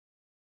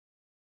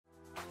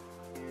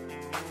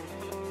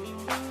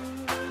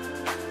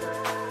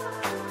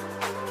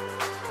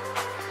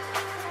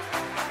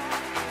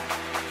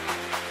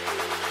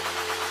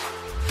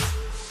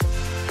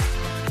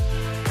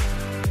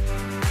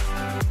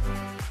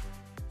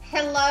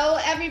Hello,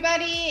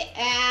 everybody,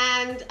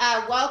 and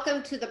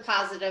welcome to the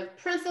Positive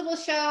Principal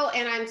Show.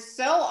 And I'm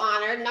so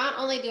honored. Not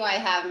only do I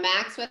have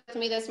Max with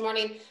me this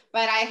morning,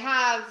 but I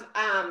have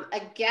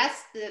a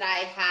guest that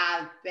I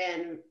have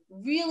been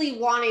really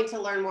wanting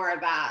to learn more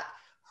about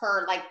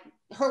her, like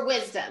her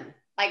wisdom,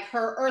 like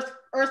her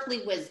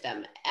earthly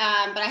wisdom.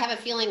 But I have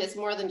a feeling it's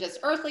more than just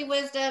earthly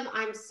wisdom.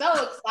 I'm so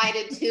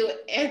excited to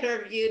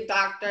interview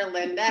Dr.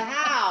 Linda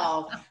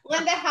Howe.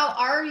 Linda, how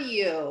are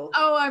you?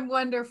 Oh, I'm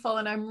wonderful.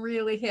 And I'm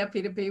really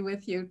happy to be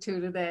with you two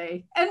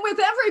today and with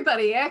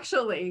everybody,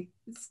 actually.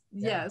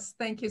 Yes.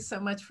 Thank you so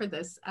much for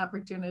this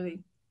opportunity.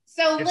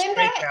 So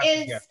Linda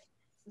is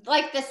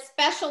like the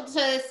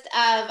specialist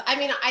of,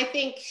 I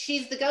think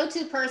she's the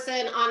go-to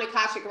person on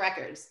Akashic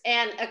Records.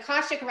 And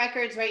Akashic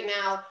Records right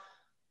now,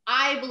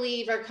 I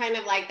believe, are kind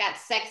of like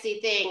that sexy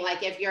thing.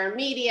 Like if you're a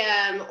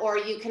medium, or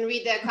you can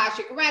read the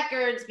Akashic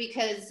Records,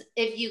 because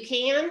if you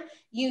can,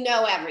 you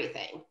know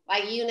everything.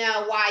 Like, you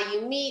know why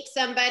you meet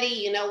somebody,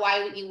 you know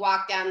why you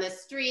walk down the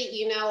street,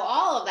 you know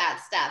all of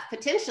that stuff,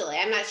 potentially.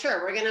 I'm not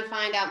sure. We're going to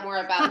find out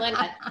more about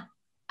Linda.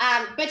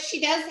 But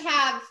she does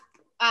have,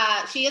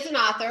 she is an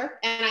author,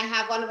 and I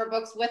have one of her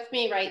books with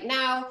me right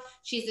now.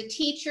 She's a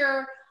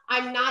teacher.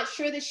 I'm not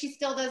sure that she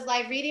still does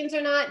live readings or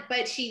not,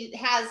 but she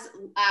has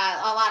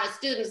a lot of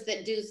students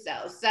that do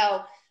so.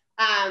 So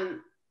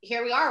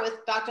here we are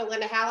with Dr.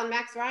 Linda Howe and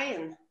Max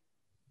Ryan.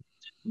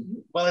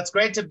 Well, it's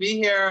great to be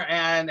here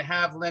and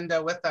have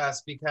Linda with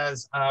us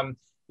because,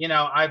 you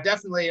know, I've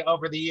definitely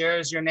over the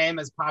years, your name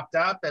has popped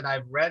up and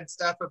I've read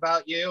stuff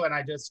about you. And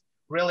I just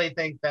really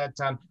think that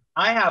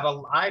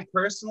I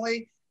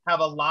personally have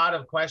a lot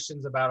of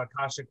questions about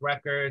Akashic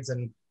Records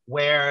and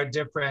where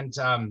different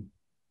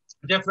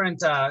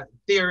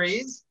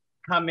theories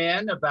come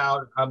in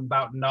about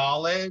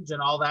knowledge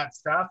and all that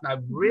stuff. And I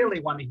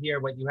really want to hear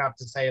what you have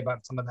to say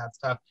about some of that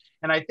stuff.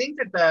 And I think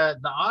that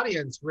the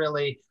audience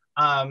really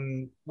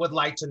would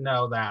like to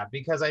know that,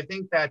 because I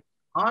think that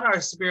on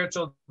our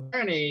spiritual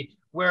journey,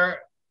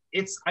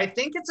 I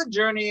think it's a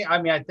journey. I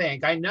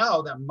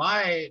know that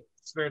my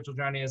spiritual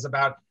journey is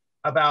about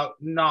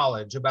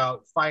knowledge,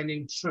 about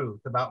finding truth,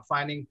 about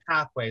finding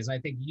pathways. And I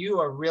think you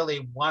are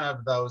really one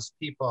of those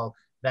people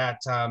that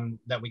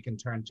we can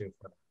turn to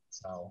for that.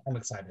 So I'm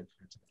excited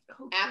for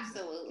today.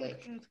 Absolutely.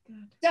 Good.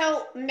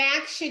 So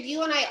Max, should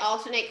you and I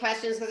alternate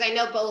questions? Because I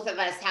know both of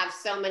us have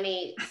so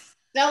many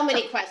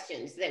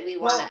questions that we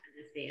want to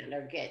understand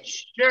or get.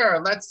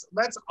 Sure.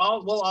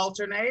 We'll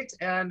alternate,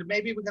 and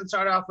maybe we can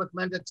start off with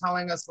Linda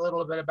telling us a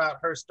little bit about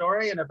her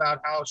story and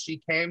about how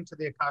she came to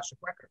the Akashic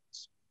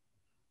Records.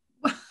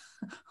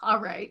 All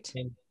right.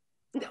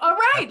 All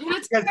right,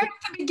 let's start at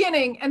the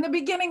beginning. And the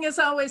beginning is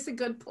always a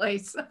good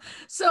place.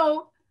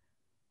 So,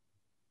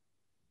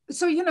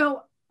 you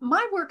know,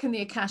 my work in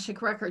the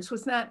Akashic Records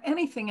was not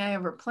anything I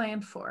ever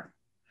planned for.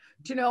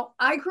 You know,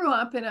 I grew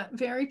up in a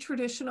very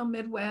traditional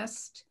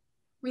Midwest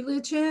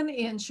religion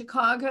in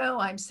Chicago.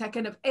 I'm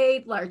second of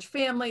 8, large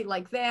family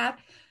like that.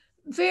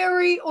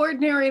 Very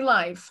ordinary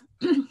life,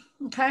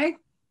 okay?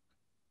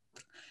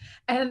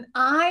 And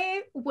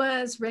I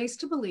was raised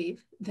to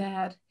believe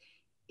that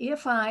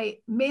if I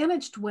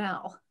managed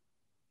well,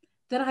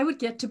 that I would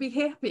get to be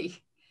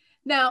happy.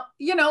 Now,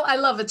 you know, I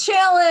love a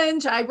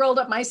challenge. I rolled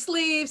up my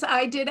sleeves.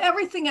 I did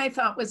everything I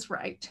thought was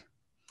right.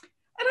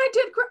 And I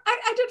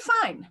did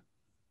fine.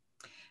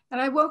 And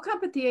I woke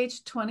up at the age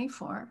of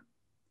 24,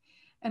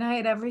 and I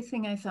had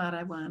everything I thought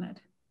I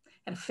wanted.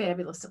 I had a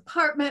fabulous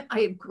apartment.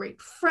 I had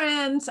great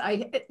friends.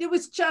 I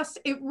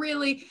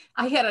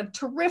had a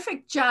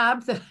terrific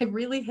job that I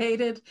really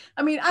hated.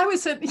 I mean, I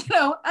was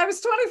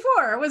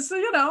 24. It was,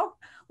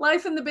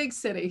 life in the big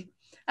city.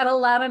 Had a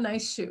lot of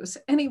nice shoes.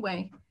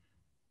 Anyway,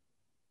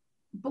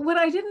 but what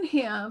I didn't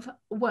have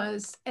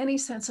was any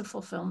sense of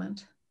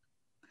fulfillment.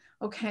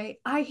 Okay,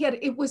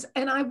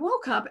 and I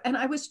woke up and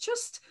I was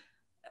just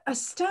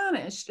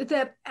astonished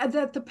that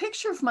the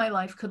picture of my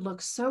life could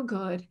look so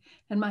good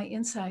and my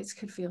insides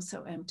could feel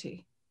so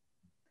empty.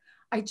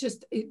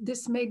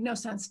 This made no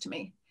sense to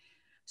me.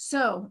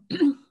 So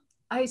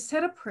I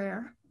said a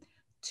prayer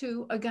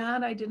to a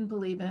God I didn't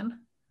believe in,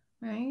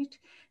 right?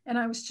 And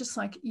I was just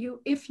like,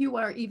 if you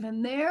are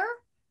even there,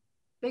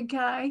 big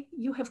guy,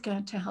 you have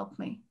got to help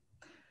me.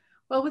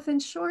 Well,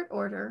 within short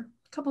order,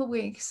 a couple of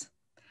weeks,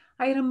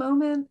 I had a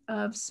moment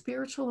of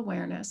spiritual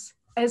awareness,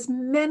 as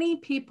many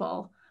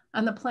people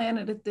on the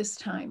planet at this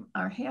time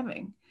are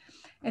having.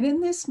 And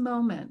in this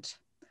moment,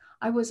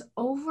 I was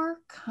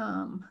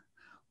overcome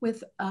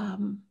with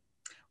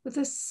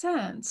a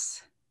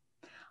sense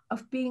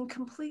of being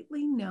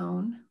completely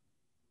known,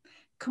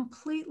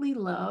 completely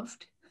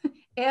loved,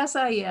 as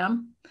I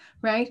am,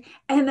 right?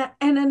 And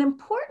an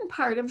important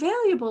part, a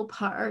valuable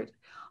part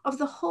of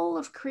the whole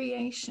of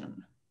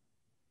creation.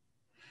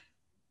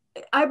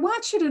 I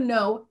want you to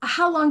know,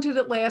 how long did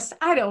it last?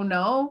 I don't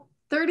know,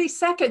 30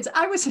 seconds.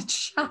 I was in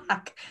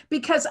shock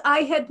because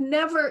I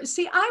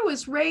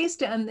was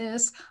raised on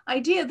this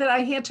idea that I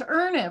had to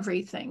earn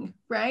everything,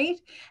 right?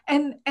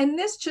 And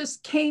this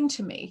just came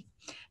to me.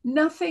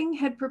 Nothing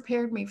had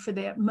prepared me for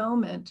that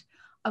moment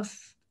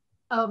of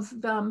of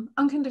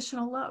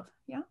unconditional love.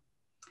 Yeah.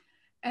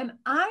 And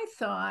I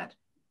thought,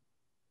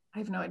 I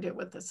have no idea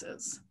what this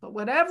is, but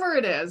whatever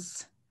it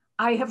is,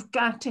 I have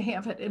got to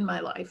have it in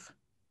my life.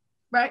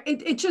 Right.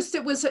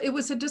 It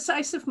was a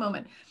decisive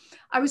moment.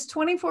 I was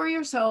 24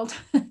 years old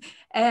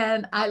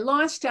and I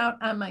launched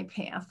out on my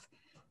path.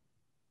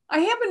 I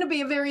happen to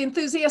be a very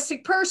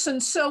enthusiastic person.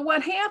 So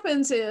what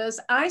happens is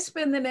I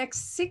spend the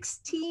next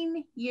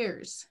 16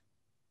 years.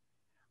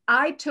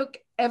 I took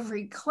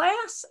every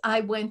class.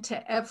 I went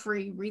to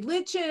every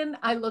religion.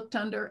 I looked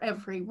under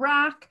every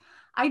rock.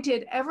 I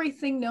did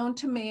everything known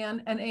to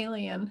man and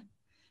alien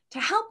to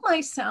help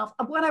myself.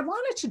 What I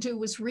wanted to do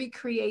was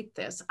recreate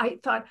this. I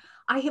thought,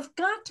 I have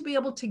got to be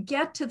able to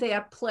get to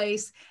that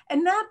place,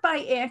 and not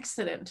by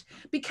accident,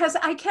 because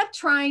I kept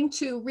trying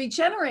to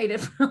regenerate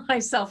it for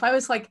myself. I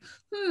was like,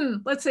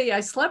 let's see, I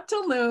slept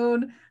till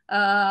noon.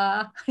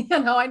 I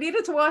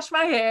needed to wash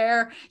my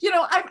hair.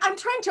 I'm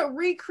trying to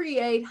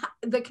recreate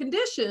the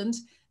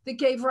conditions that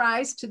gave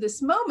rise to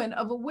this moment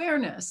of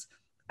awareness.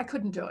 I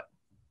couldn't do it,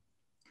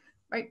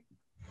 right?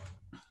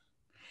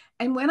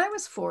 And when I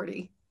was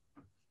 40,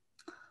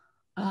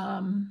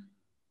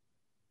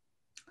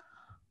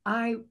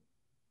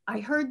 I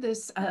heard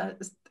this.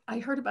 I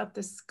heard about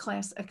this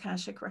class,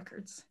 Akashic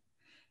Records.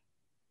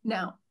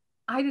 Now,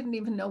 I didn't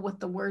even know what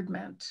the word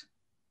meant,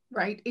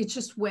 right? It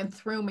just went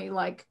through me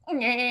like,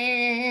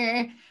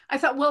 I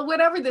thought, well,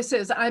 whatever this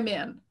is, I'm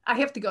in. I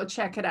have to go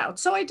check it out.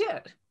 So I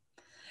did.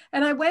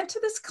 And I went to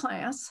this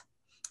class,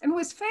 and it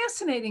was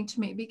fascinating to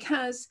me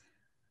because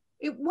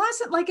it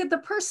wasn't like at the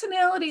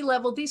personality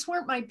level, these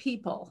weren't my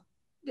people.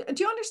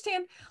 Do you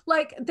understand?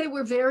 Like, they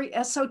were very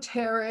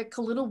esoteric,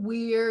 a little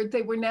weird.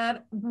 They were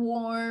not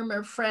warm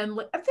or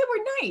friendly. They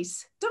were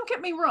nice. Don't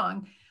get me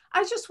wrong.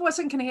 I just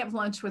wasn't going to have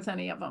lunch with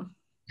any of them.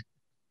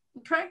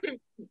 Okay.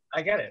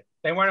 I get it.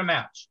 They weren't a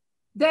match.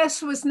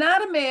 This was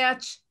not a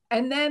match.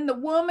 And then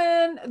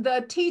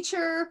the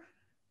teacher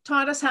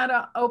taught us how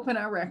to open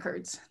our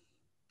records.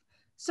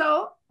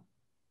 So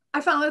I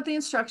followed the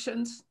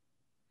instructions,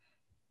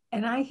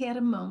 and I had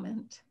a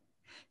moment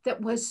that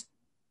was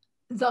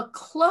the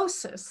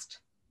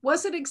closest.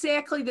 Was it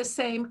exactly the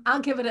same? I'll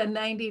give it a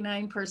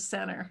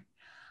 99%er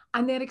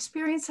on that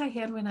experience I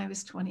had when I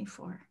was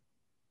 24.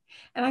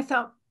 And I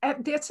thought,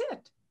 that's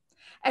it.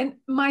 And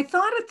my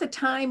thought at the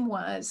time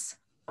was,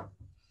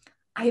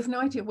 I have no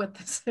idea what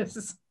this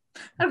is.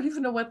 I don't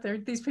even know what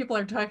these people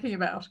are talking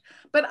about,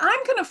 but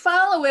I'm going to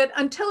follow it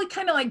until it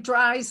kind of like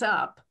dries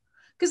up.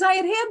 Because I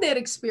had that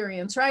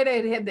experience, right?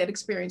 I had that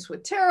experience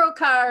with tarot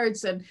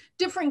cards and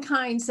different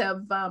kinds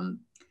of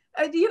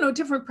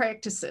different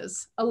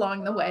practices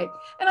along the way.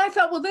 And I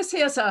thought, well, this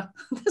has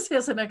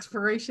an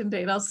expiration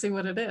date. I'll see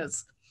what it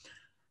is.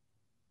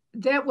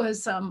 That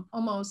was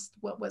almost,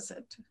 what was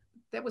it?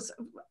 That was,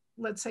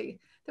 let's say,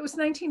 that was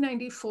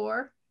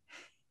 1994.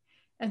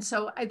 And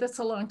so that's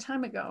a long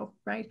time ago,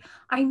 right?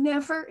 I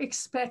never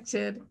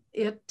expected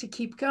it to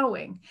keep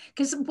going.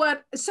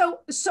 So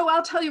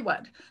I'll tell you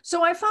what.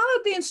 So I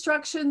followed the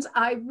instructions.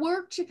 I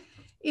worked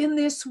in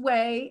this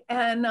way,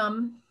 and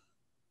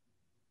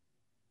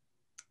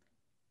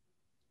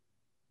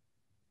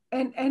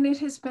it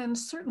has been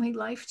certainly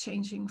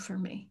life-changing for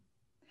me,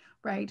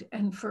 right?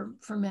 And for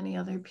many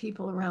other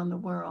people around the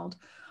world.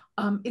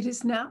 It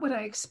is not what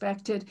I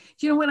expected.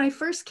 When I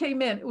first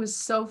came in, it was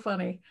so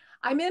funny.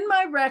 I'm in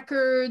my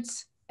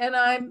records and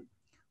I'm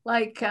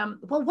like,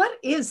 well, what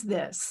is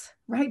this,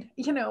 right?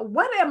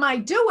 What am I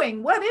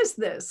doing? What is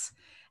this?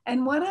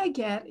 And what I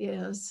get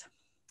is,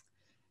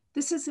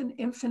 this is an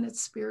infinite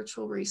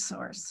spiritual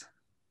resource.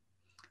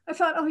 I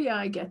thought, oh yeah,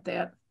 I get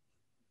that.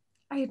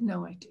 I had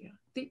no idea.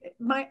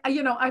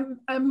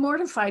 I'm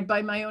mortified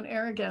by my own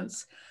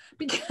arrogance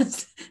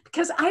because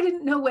I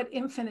didn't know what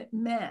infinite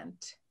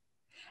meant.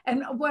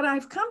 And what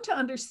I've come to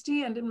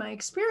understand in my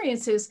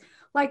experience is,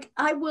 like,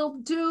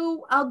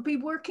 I'll be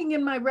working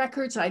in my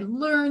records. I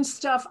learn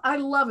stuff. I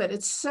love it.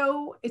 It's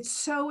so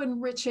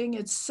enriching.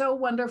 It's so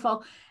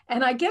wonderful.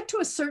 And I get to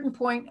a certain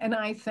point and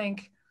I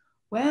think,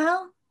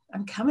 well,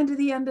 I'm coming to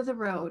the end of the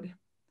road.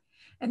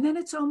 And then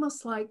it's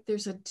almost like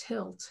there's a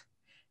tilt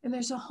and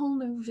there's a whole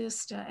new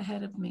vista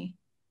ahead of me.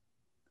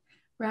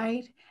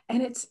 Right.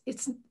 And it's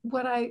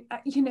what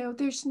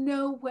there's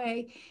no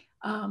way,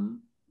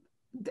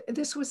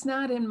 this was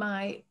not in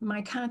my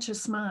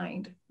conscious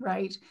mind,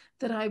 right,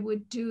 that I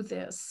would do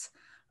this.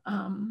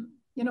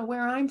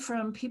 Where I'm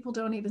from, people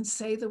don't even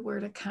say the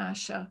word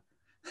Akasha,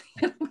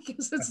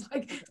 because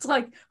it's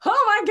like,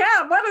 oh my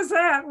God, what is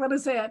that? What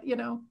is that?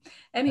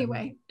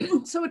 Anyway,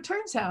 so it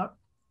turns out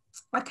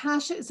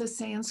Akasha is a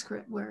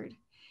Sanskrit word.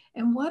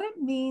 And what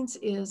it means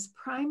is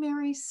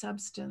primary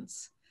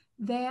substance,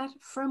 that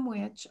from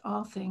which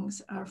all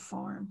things are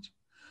formed.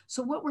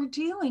 So what we're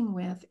dealing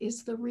with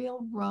is the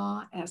real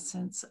raw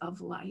essence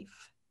of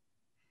life,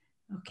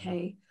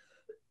 okay?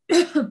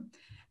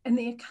 And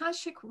the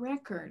Akashic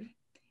Record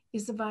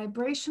is a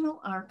vibrational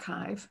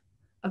archive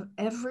of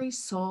every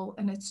soul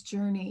and its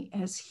journey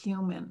as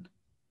human.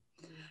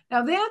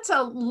 Now that's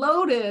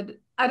loaded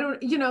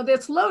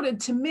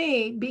to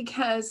me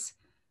because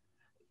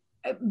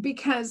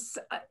because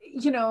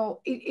you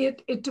know,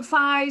 it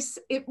defies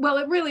it. Well,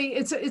 it really,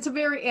 it's a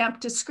very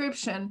apt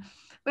description,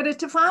 but it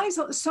defies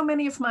so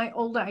many of my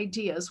old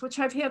ideas, which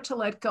I've had to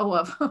let go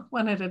of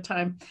one at a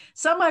time.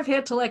 Some I've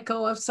had to let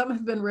go of, some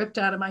have been ripped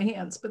out of my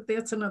hands, but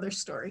that's another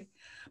story.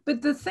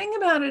 But the thing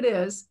about it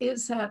is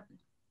that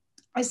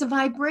as a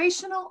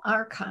vibrational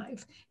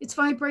archive, it's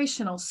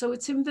vibrational, so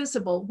it's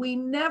invisible. We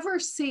never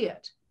see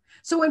it.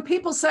 So when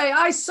people say,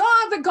 I saw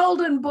the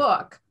golden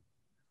book,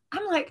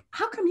 I'm like,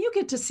 how come you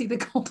get to see the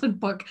golden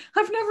book?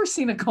 I've never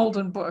seen a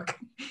golden book.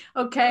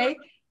 Okay.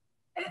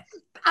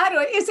 I don't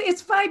know.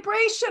 It's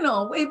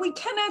vibrational. We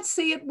cannot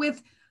see it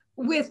with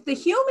the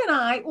human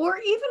eye or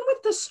even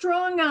with the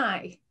strong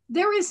eye.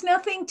 There is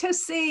nothing to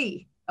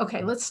see.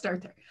 Okay, let's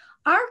start there.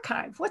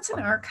 Archive. What's an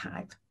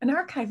archive? An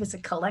archive is a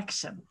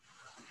collection.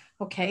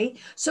 Okay,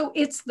 so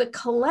it's the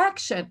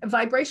collection, a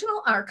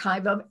vibrational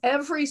archive of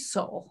every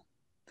soul.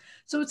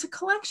 So it's a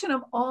collection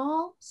of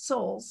all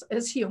souls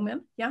as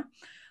human, yeah,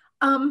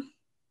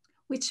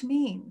 which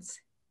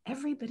means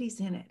everybody's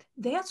in it.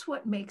 That's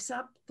what makes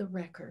up the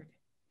record.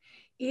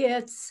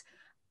 It's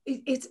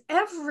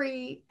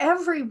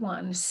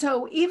everyone.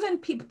 So even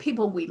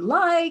people we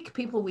like,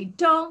 people we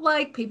don't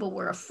like, people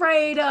we're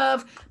afraid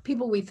of,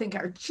 people we think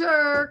are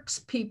jerks,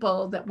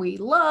 people that we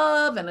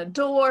love and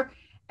adore,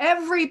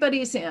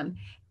 everybody's in.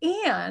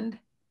 And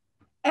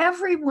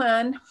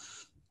everyone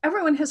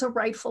has a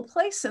rightful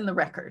place in the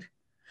record.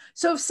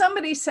 So if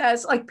somebody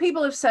says, like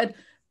people have said,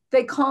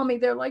 they call me,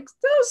 they're like,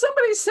 oh,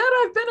 somebody said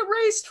I've been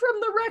erased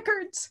from the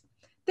records.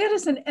 That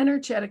is an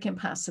energetic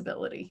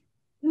impossibility.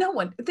 No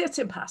one, that's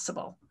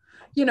impossible.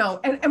 You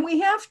know, and we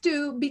have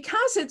to,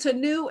 because it's a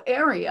new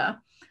area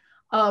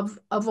of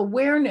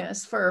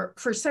awareness for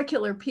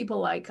secular people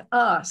like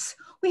us,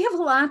 we have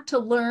a lot to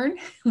learn.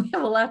 We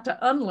have a lot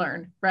to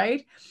unlearn,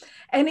 right?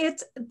 And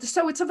it's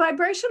a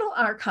vibrational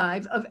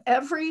archive of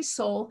every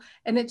soul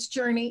and its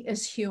journey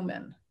as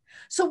human.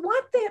 So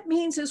what that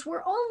means is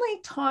we're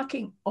only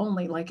talking,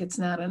 only like it's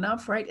not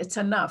enough, right? It's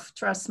enough,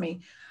 trust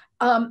me,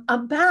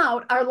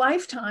 about our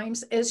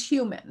lifetimes as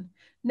human.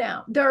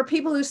 Now, there are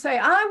people who say,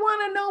 I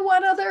want to know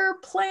what other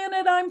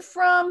planet I'm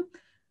from.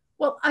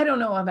 Well, I don't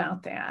know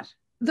about that.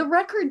 The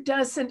record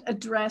doesn't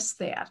address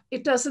that.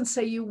 It doesn't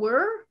say you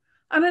were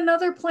on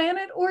another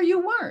planet or you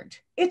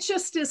weren't. It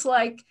just is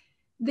like,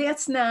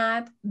 that's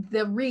not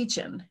the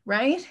region,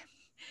 right?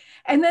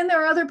 And then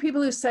there are other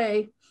people who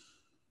say,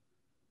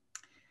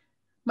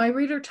 my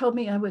reader told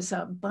me I was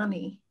a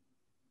bunny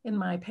in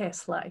my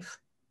past life.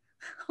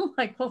 I'm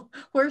like, well,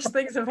 worse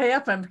things have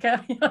happened.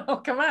 You know,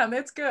 come on,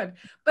 that's good.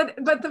 But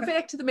the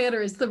fact of the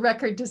matter is the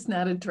record does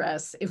not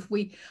address have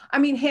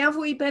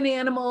we been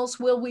animals?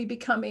 Will we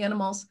become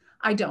animals?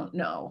 I don't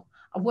know.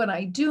 What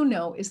I do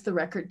know is the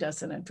record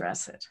doesn't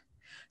address it.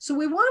 So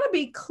we want to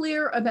be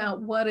clear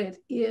about what it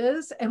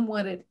is and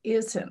what it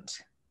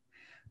isn't.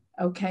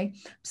 Okay.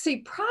 See,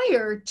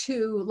 prior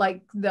to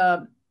like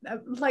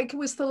it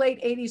was the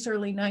late 80s,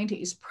 early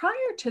 90s, prior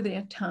to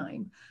that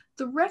time,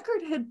 the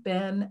record had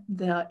been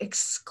the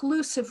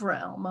exclusive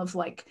realm of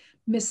like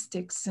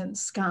mystics and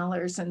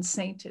scholars and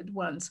sainted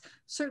ones.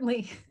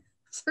 Certainly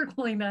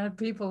not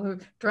people who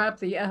drop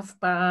the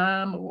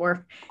F-bomb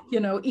or, you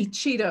know, eat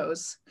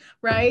Cheetos,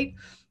 right?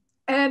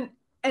 And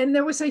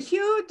there was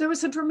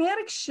a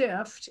dramatic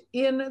shift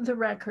in the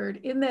record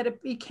in that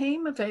it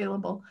became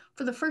available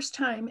for the first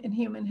time in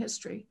human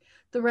history.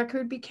 The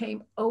record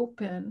became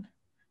open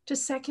to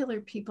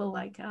secular people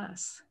like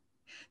us.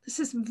 This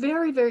is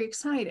very, very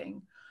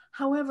exciting.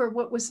 However,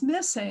 what was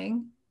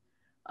missing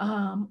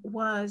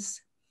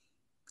was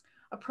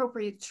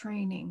appropriate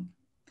training.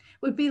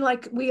 It would be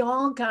like we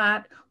all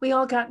got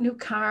new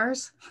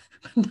cars,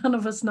 but none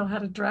of us know how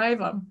to drive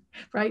them,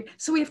 right?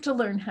 So we have to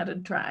learn how to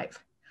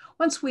drive.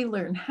 Once we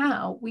learn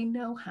how, we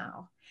know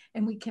how,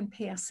 and we can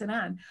pass it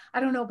on. I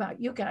don't know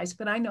about you guys,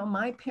 but I know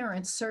my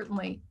parents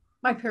certainly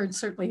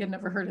had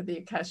never heard of the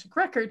Akashic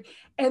Record,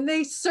 and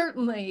they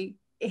certainly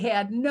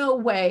had no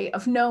way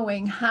of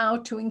knowing how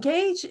to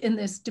engage in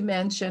this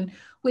dimension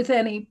with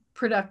any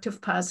productive,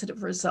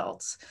 positive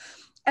results.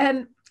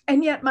 And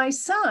yet my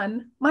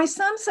son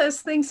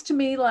says things to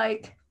me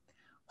like,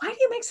 why do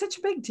you make such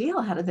a big deal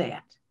out of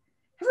that?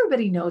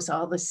 Everybody knows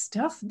all this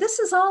stuff. This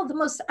is all the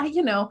most,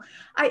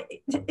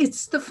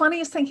 it's the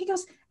funniest thing. He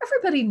goes,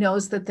 everybody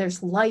knows that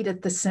there's light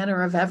at the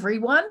center of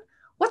everyone.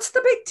 What's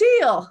the big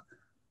deal?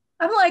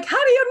 I'm like, how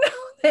do you know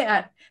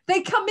that?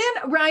 They come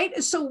in,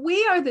 right? So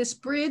we are this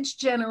bridge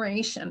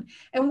generation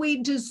and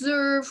we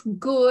deserve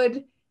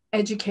good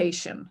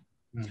education.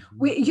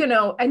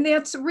 Mm-hmm. And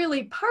that's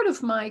really part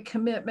of my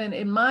commitment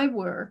in my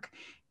work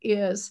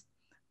is,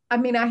 I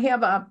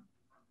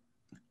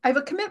have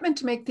a commitment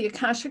to make the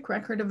Akashic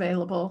Record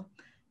available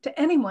to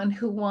anyone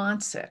who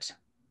wants it.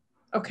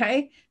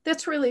 Okay,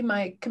 that's really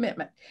my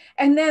commitment.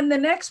 And then the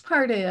next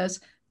part is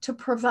to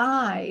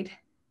provide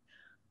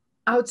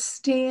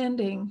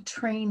outstanding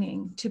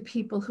training to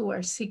people who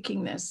are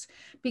seeking this.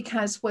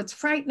 Because what's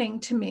frightening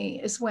to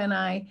me is when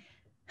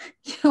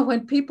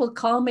when people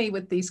call me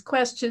with these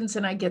questions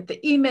and I get the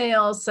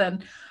emails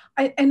and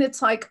and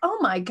it's like, oh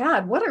my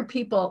God, what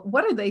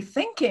are they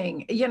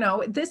thinking? You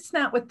know, this is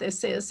not what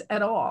this is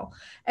at all.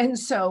 And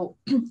so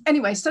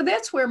anyway, so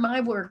that's where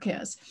my work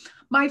is.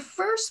 My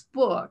first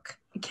book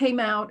came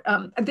out,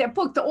 that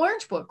book, the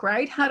Orange Book,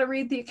 right? How to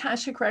Read the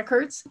Akashic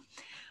Records.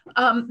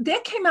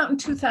 That came out in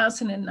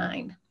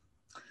 2009.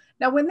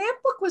 Now, when that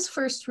book was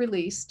first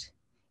released,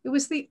 it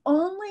was the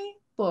only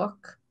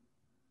book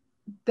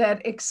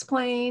that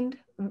explained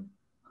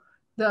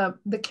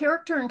the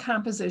character and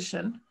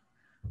composition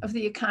of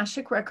the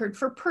Akashic Record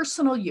for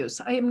personal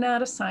use. I am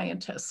not a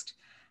scientist,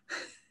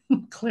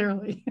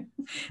 clearly.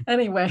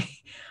 Anyway,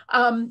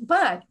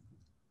 but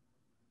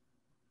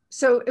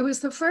so it was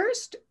the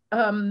first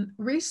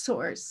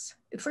resource,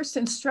 first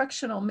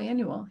instructional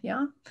manual,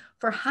 yeah,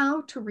 for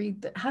how to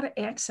read, how to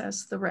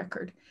access the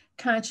record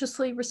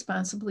consciously,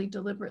 responsibly,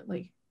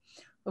 deliberately,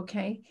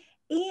 okay?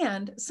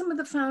 And some of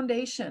the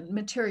foundation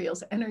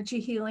materials, energy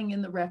healing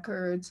in the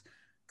records,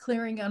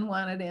 clearing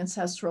unwanted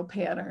ancestral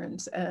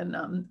patterns,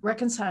 and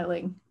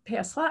reconciling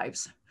past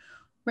lives,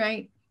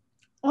 right?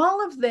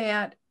 All of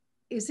that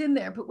is in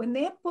there. But when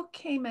that book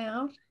came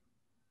out,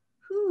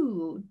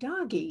 ooh,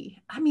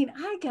 doggy. I mean,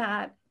 I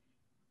got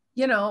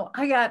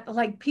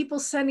like people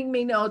sending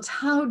me notes.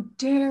 How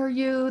dare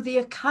you, the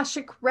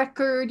Akashic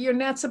Record, you're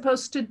not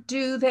supposed to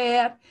do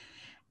that.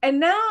 And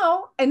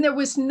now, and there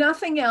was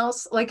nothing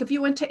else. Like if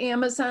you went to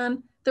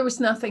Amazon, there was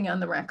nothing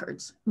on the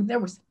records. There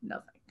was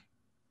nothing.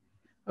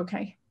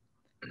 Okay.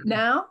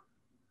 Now,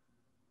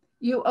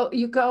 you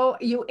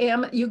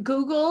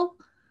Google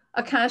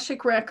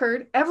Akashic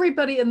Record,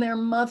 everybody and their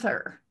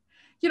mother.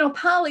 You know,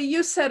 Polly,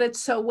 you said it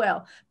so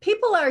well.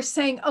 People are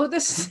saying, oh,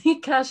 this is the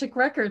Akashic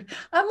Record.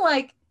 I'm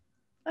like,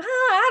 I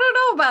don't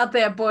know about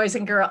that, boys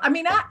and girls. I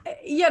mean,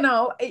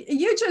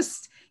 you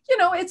just,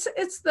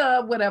 it's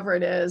the whatever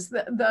it is,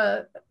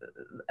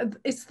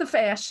 it's the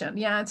fashion.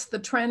 Yeah, it's the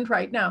trend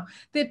right now.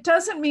 That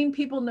doesn't mean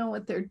people know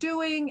what they're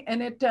doing,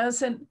 and it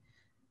doesn't,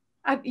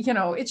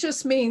 it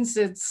just means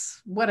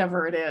it's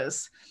whatever it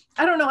is.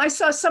 I don't know. I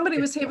saw somebody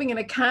was having an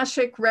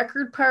Akashic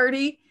Record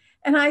party,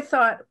 and I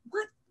thought,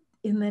 what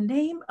in the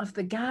name of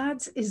the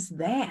gods is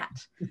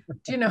that?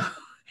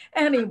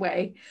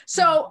 Anyway,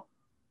 so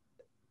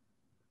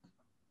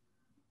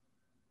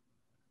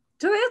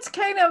that's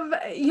kind of,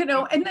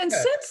 and then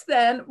since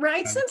then,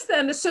 right? Since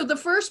then, so the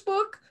first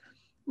book,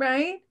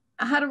 right?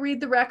 How to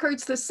Read the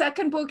Records. The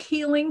second book,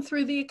 Healing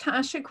Through the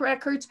Akashic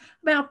Records,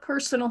 about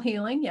personal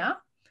healing. Yeah.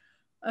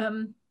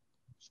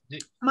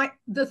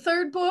 The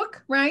third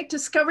book, right?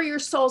 Discover Your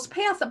Soul's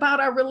Path, about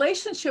our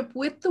relationship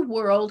with the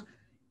world.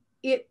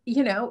 It,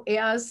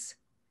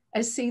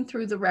 as seen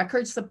through the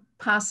records, the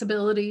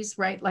possibilities,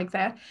 right? Like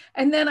that.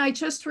 And then I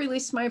just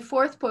released my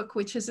fourth book,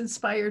 which is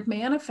Inspired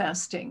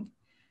Manifesting,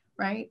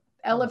 right?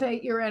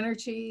 Elevate your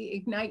energy,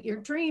 ignite your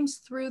dreams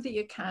through the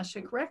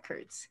Akashic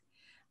Records.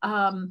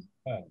 So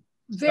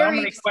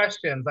many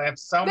questions. I have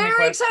so many questions.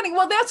 Very exciting.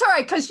 Well, that's all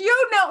right, because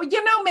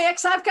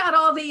Max, I've got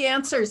all the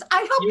answers.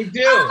 I hope you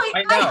do.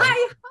 I know.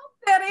 I hope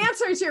that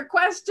answers your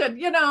question.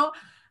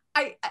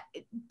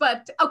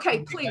 But okay,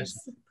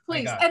 please.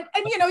 And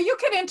you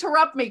can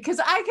interrupt me, because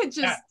I could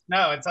just. Yeah,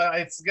 no,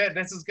 it's good.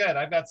 This is good.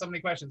 I've got so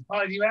many questions.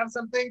 Polly, do you have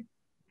something?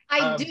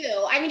 I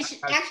do. I mean,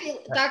 actually,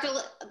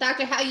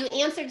 Dr. Howe, you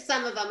answered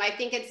some of them. I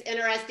think it's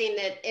interesting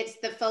that it's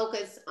the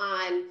focus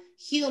on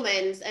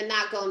humans and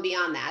not going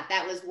beyond that.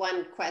 That was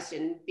one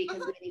question, because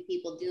many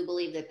people do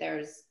believe that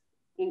there's,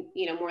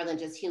 more than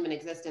just human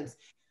existence.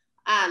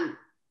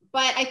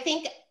 But I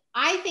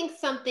think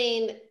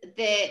something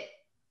that,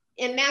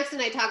 and Max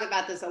and I talk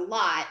about this a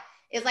lot,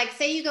 is like,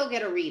 say you go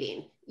get a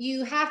reading,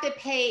 you have to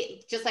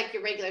pay, just like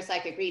your regular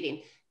psychic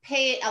reading,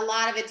 pay a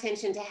lot of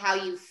attention to how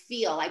you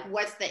feel, like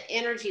what's the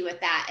energy with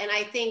that. And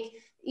I think,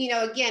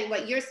 again,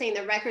 what you're saying,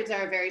 the records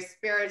are very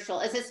spiritual.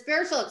 It's a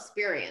spiritual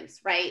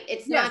experience, right?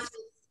 It's not,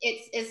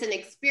 it's an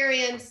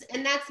experience.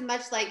 And that's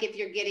much like if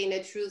you're getting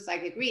a true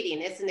psychic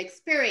reading, it's an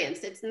experience.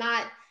 It's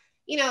not,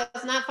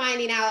 it's not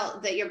finding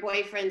out that your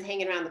boyfriend's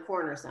hanging around the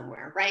corner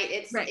somewhere, right?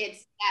 It's that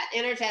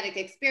energetic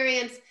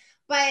experience.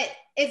 But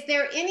is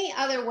there any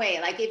other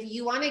way, like if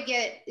you want to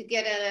get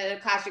an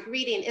Akashic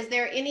reading, is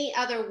there any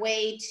other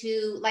way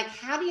to, like,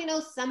 how do you know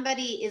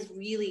somebody is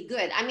really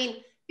good? I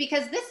mean,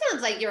 because this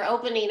sounds like you're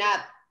opening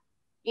up,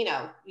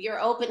 you're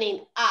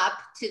opening up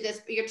to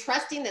this, you're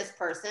trusting this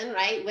person,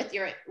 right? With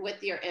your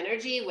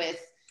energy,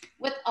 with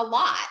a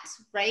lot,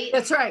 right?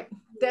 That's right.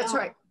 That's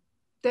right.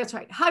 That's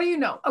right. How do you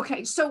know?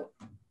 Okay. So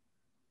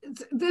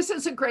this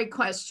is a great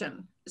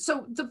question.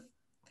 So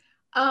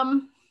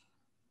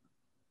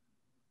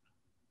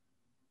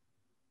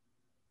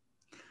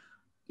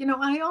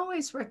I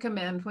always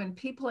recommend, when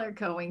people are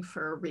going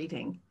for a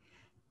reading,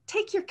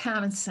 take your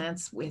common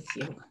sense with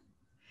you.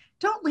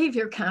 Don't leave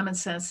your common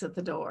sense at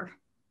the door.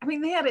 I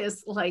mean, that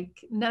is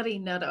like nutty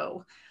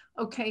nutto.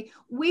 Okay.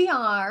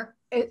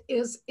 It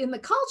is in the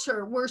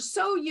culture, we're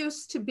so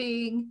used to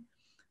being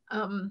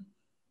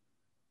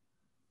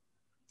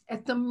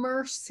at the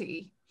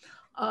mercy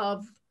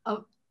of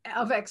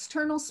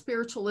external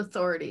spiritual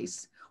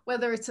authorities,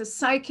 whether it's a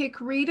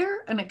psychic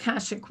reader, an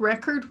Akashic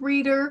record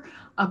reader,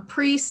 a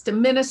priest, a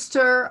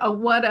minister, a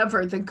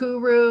whatever, the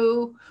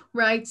guru,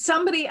 right?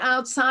 Somebody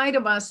outside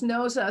of us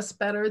knows us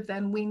better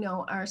than we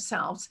know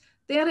ourselves.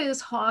 That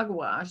is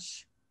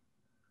hogwash,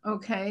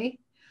 okay?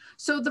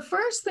 So the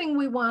first thing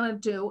we want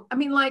to do, I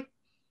mean, like,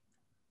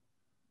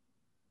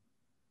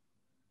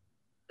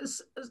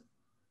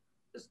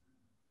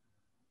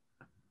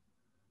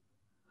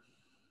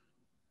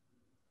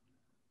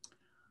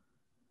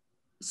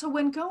 so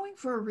when going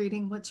for a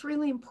reading, what's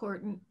really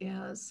important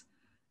is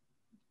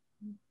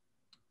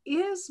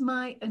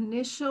my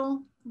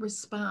initial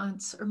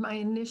response or my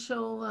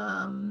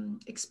initial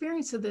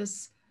experience of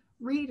this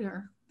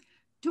reader,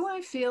 do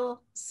I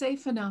feel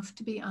safe enough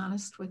to be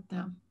honest with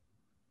them?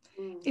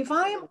 If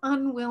I am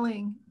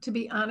unwilling to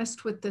be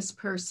honest with this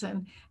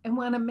person and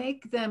want to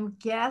make them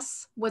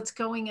guess what's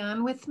going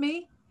on with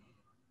me,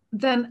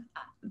 then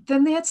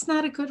that's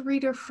not a good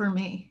reader for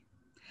me.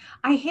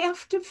 I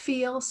have to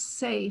feel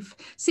safe.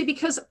 See,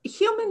 because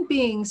human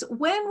beings,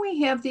 when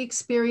we have the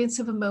experience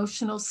of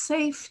emotional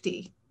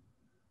safety,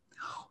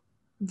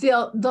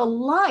 the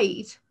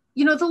light,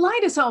 you know, the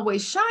light is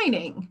always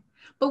shining,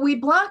 but we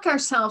block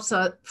ourselves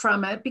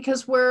from it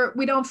because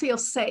we don't feel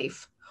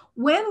safe.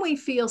 When we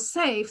feel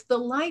safe, the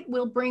light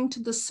will bring to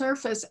the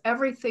surface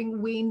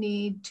everything we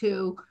need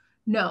to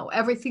know,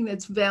 everything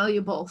that's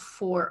valuable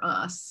for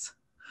us.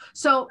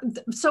 So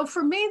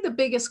for me, the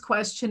biggest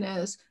question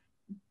is,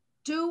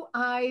 do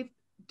I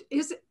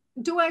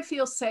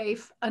feel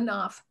safe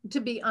enough to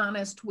be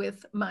honest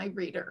with my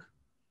reader?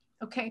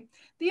 Okay.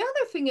 The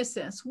other thing is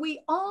this: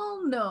 we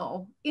all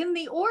know, in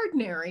the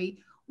ordinary,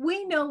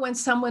 we know when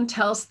someone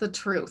tells the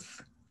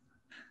truth,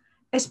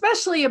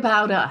 especially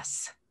about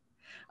us.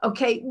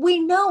 Okay. We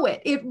know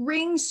it. It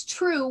rings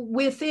true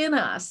within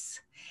us.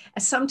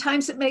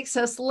 Sometimes it makes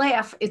us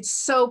laugh. It's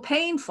so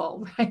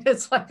painful, right?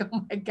 It's like,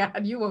 oh my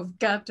God, you have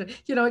got to,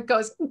 you know, it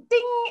goes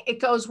ding,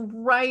 it goes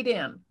right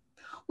in.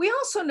 We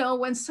also know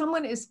when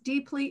someone is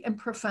deeply and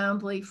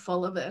profoundly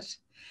full of it,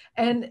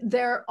 and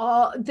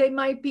they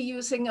might be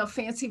using a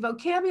fancy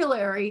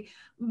vocabulary,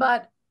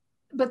 but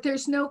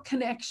there's no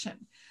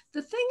connection.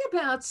 The thing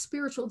about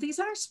spiritual, these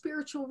are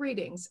spiritual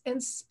readings,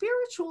 and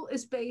spiritual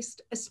is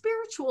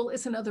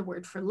another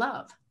word for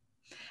love.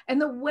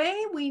 And the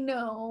way we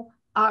know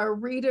our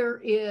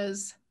reader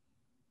is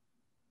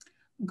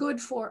good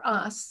for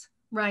us,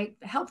 right,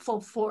 helpful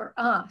for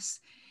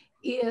us,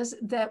 is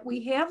that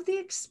we have the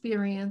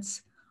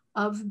experience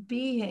of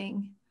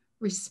being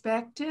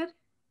respected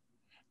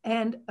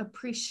and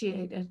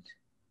appreciated,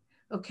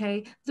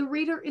 okay? The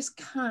reader is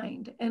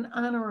kind and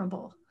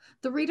honorable.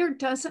 The reader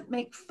doesn't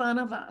make fun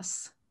of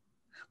us.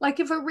 Like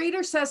if a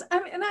reader says,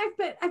 and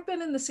I've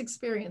been in this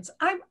experience,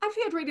 I've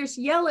had readers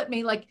yell at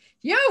me like,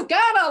 "You've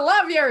got to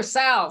love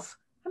yourself."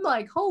 I'm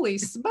like, holy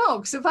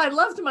smokes, if I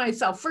loved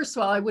myself, first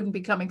of all, I wouldn't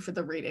be coming for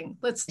the reading.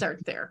 Let's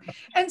start there.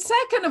 And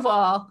second of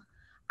all,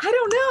 I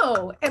don't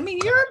know. I mean,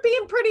 you're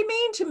being pretty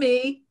mean to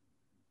me.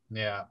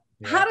 Yeah.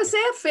 How does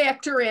that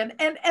factor in?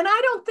 And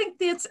I don't think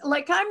that's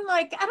like, I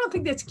don't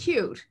think that's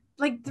cute.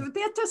 Like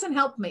that doesn't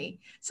help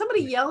me.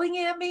 Somebody yelling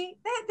at me,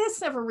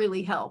 that's never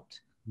really helped.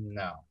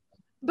 No.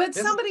 But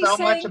this somebody is so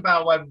saying, much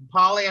about what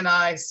Polly and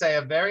I say,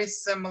 a very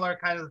similar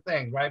kind of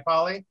thing, right,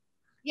 Polly?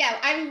 Yeah,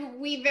 I mean,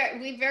 we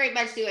very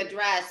much do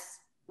address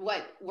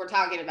what we're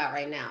talking about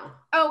right now.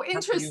 Oh,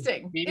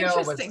 interesting. How you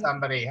feel with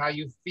somebody, how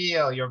you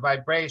feel, your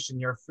vibration,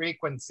 your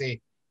frequency.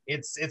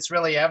 It's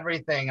really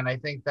everything. And I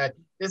think that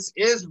this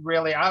is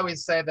really, I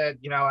always say that,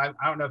 you know, I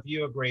don't know if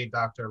you agree,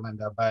 Dr.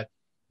 Linda, but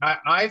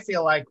I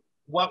feel like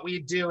what we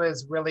do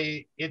is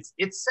really, it's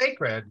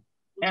sacred.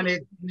 Mm-hmm. And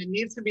it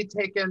needs to be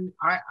taken,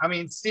 I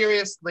mean,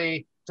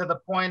 seriously, to the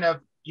point of,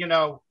 you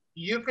know,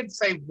 you could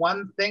say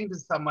one thing to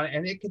someone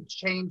and it could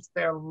change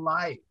their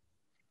life.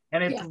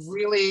 And it's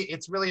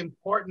really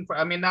important for,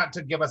 I mean, not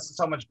to give us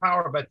so much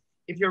power, but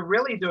if you're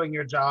really doing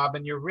your job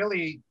and you're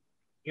really,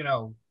 you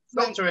know,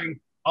 filtering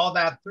all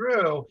that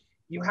through,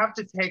 you have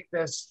to take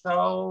this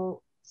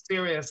so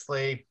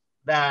seriously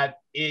that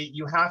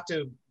you have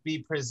to be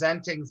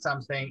presenting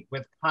something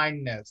with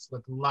kindness,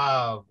 with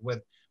love,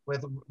 with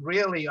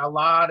really a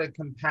lot of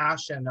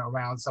compassion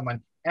around someone.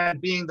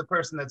 And being the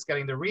person that's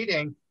getting the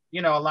reading,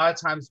 you know, a lot of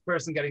times the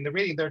person getting the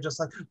reading, they're just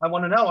like, I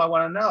want to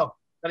know.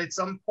 But it's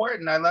so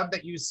important. I love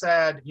that you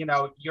said, you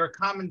know, your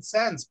common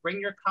sense, bring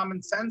your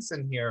common sense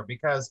in here,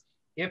 because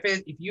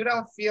if you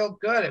don't feel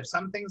good, if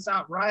something's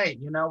not right,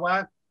 you know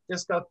what?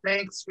 Just go,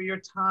 thanks for your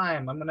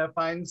time. I'm going to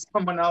find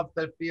someone else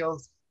that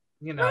feels,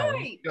 you know,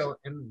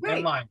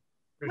 in line.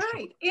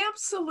 Right. Sure.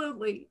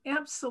 Absolutely.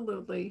 For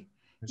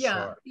yeah.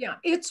 Sure. Yeah.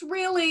 It's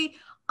really,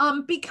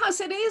 because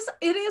it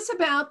is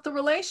about the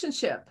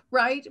relationship,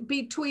 right,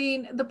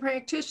 between the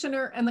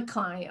practitioner and the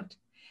client.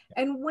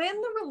 And when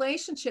the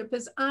relationship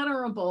is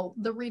honorable,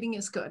 the reading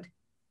is good.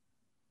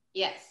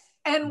 Yes.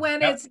 And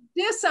when it's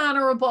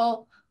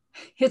dishonorable,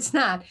 it's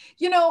not.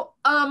 You know,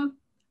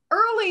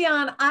 early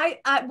on, I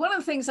one of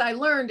the things I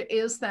learned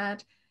is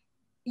that,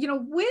 you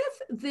know,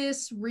 with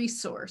this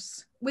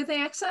resource, with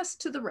access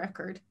to the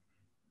record,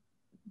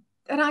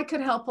 that I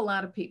could help a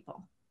lot of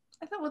people.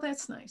 I thought, well,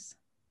 that's nice.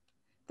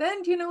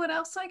 Then do you know what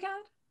else I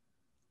got?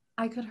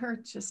 I could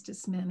hurt just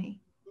as many.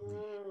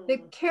 The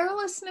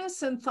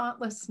carelessness and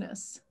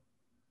thoughtlessness,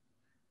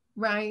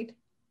 right?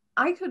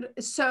 I could,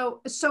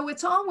 so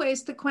it's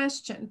always the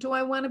question, do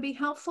I want to be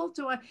helpful?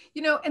 Do I,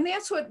 and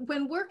that's what,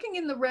 when working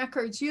in the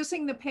records,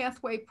 using the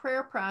pathway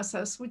prayer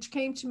process, which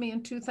came to me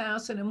in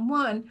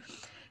 2001,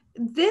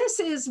 this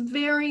is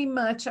very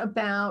much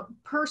about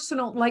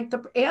personal, like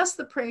as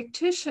the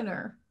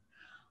practitioner,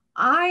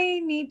 I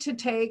need to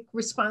take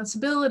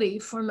responsibility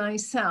for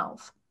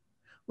myself,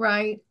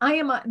 right?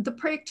 The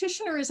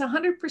practitioner is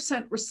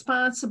 100%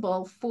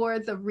 responsible for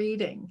the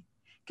reading.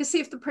 Because see,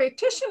 if the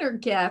practitioner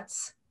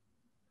gets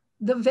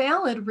the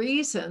valid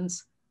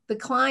reasons the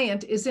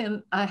client is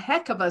in a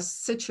heck of a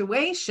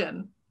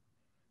situation,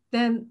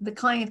 then the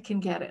client can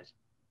get it.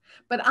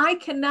 But I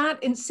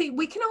cannot, and see,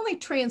 we can only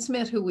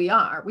transmit who we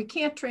are. We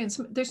can't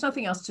transmit, there's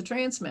nothing else to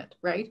transmit,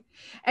 right?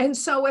 And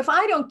so if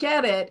I don't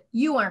get it,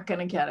 you aren't going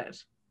to get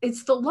it.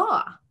 It's the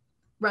law,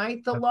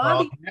 right? The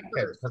law,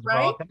 because right?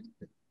 we're all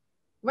connected.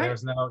 Right.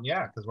 There's no,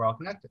 because we're all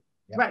connected.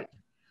 Yeah. Right.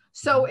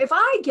 So if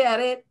I get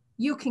it,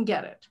 you can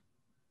get it,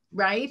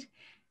 right?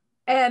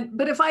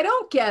 But if I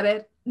don't get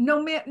it,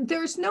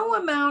 there's no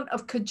amount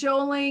of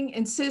cajoling,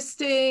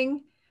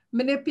 insisting,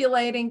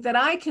 manipulating that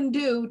I can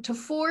do to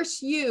force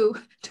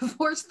the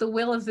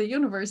will of the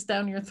universe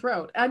down your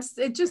throat.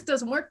 It just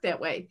doesn't work that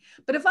way.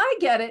 But if I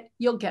get it,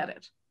 you'll get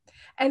it.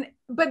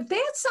 But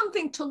that's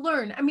something to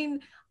learn. I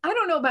mean, I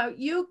don't know about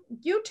you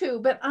two,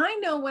 but I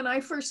know when I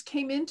first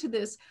came into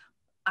this,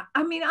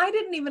 I mean, I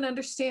didn't even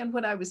understand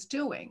what I was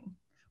doing,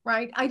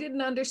 right? I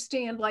didn't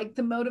understand like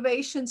the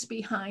motivations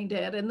behind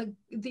it and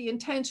the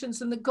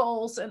intentions and the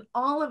goals and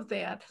all of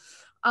that.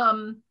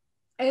 And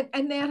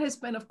that has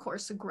been, of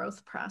course, a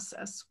growth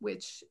process,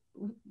 which,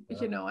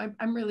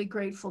 I'm really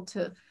grateful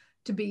to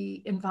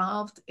be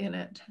involved in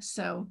it.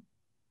 So.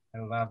 I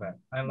love it.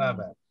 I love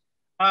it.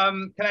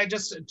 Can I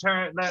just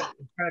turn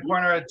the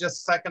corner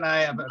just a second? I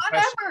have a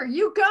question. Whatever,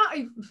 you got,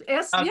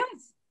 yes.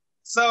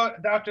 So,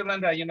 Dr.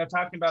 Linda,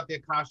 talking about the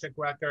Akashic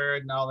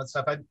record and all that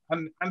stuff,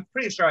 I'm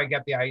pretty sure I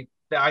get the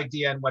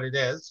idea and what it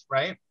is,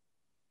 right?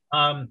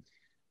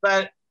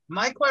 But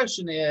my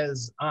question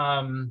is,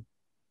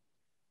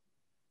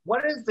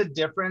 what is the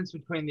difference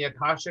between the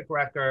Akashic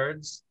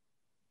records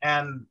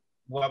and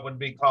what would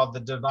be called the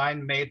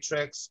divine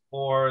matrix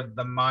or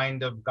the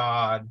mind of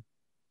God?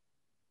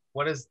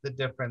 What is the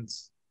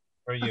difference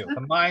for you?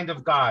 The mind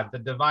of God, the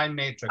divine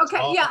matrix.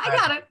 Okay, yeah, I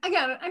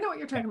got it. I know what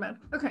you're talking about.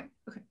 Okay.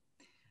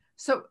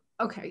 So,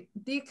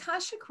 the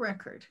Akashic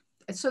record.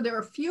 So there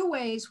are a few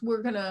ways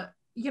we're gonna,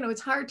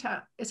 it's hard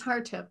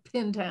to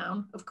pin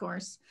down, of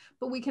course,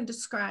 but we can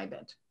describe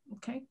it.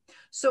 Okay.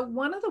 So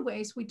one of the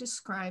ways we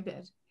describe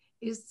it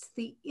is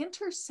the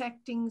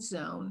intersecting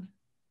zone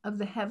of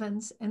the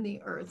heavens and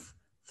the earth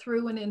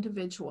through an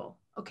individual.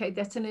 Okay,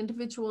 that's an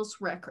individual's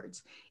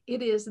records.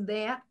 It is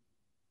that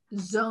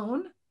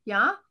zone,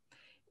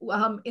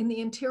 in the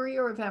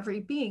interior of every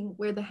being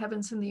where the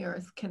heavens and the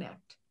earth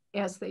connect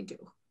as they do.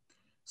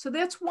 So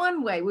that's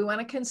one way we want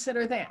to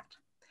consider that.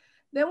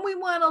 Then we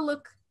want to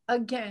look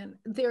again,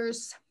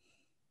 there's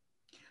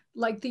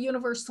like the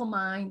universal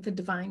mind, the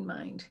divine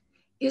mind.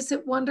 Is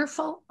it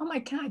wonderful? Oh my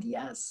God,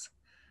 yes.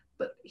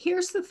 But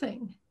here's the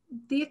thing.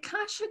 The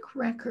Akashic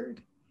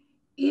record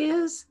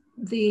is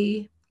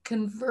the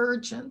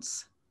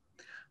convergence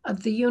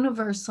of the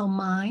universal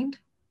mind,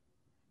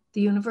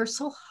 the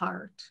universal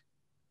heart,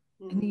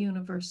 and the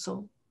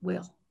universal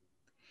will.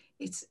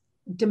 It's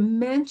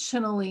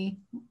dimensionally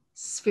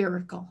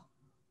spherical.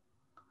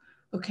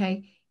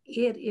 Okay,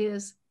 it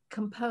is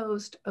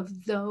composed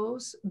of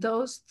those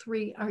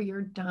three are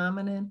your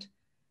dominant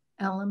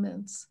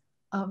elements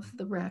of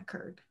the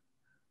record,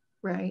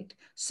 right?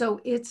 So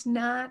it's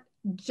not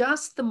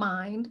just the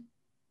mind,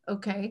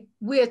 okay,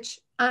 which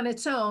on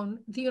its own,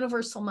 the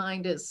universal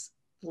mind is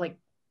like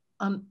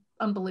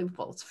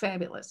unbelievable. It's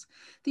fabulous.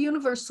 The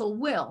universal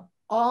will,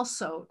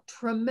 also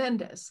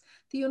tremendous.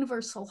 The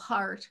universal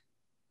heart,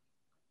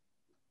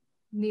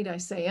 need I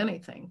say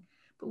anything?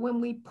 But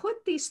when we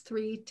put these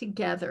three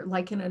together,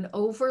 like in an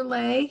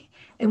overlay,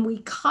 and we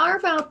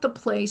carve out the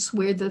place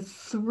where the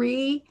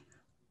three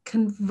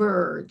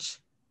converge,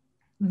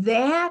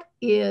 that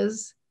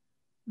is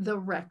the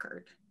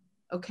record,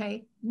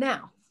 okay?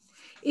 Now,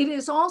 it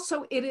is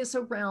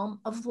a realm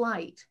of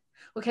light.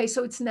 Okay,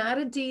 so it's not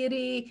a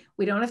deity.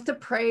 We don't have to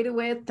pray to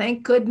it.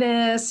 Thank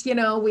goodness.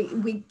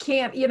 We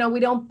can't, we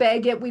don't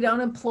beg it. We don't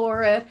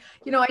implore it.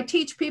 I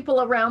teach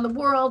people around the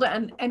world,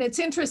 and it's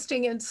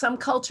interesting. In some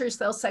cultures,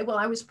 they'll say, well,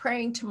 I was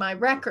praying to my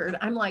record.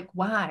 I'm like,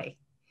 why?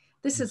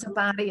 This is a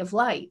body of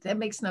light. That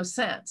makes no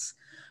sense,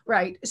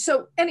 right?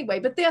 So anyway,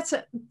 but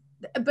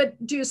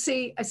do you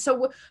see?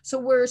 So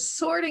we're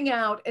sorting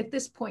out at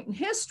this point in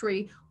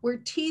history, we're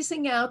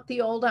teasing out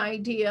the old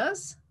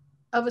ideas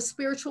of a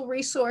spiritual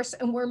resource,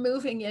 and we're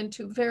moving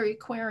into very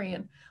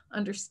Aquarian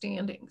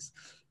understandings.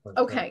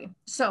 Okay,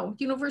 so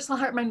universal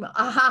heart, mind,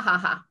 aha, ha,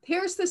 ha.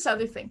 Here's this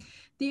other thing.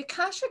 The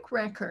Akashic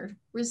record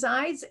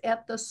resides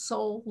at the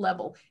soul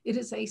level. It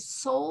is a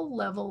soul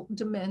level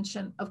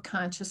dimension of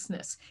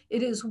consciousness.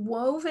 It is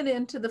woven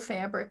into the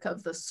fabric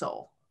of the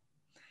soul.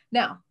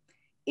 Now,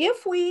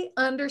 if we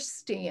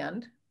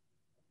understand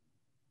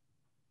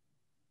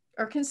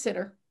or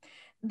consider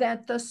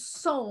that the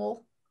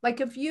soul,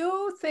 like if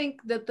you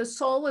think that the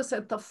soul is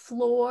at the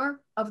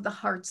floor of the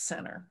heart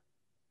center,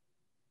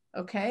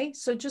 okay?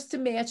 So just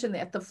imagine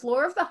that the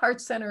floor of the heart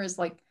center is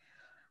like,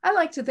 I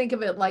like to think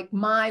of it like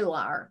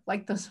mylar,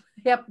 like those,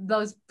 yep,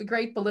 those the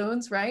great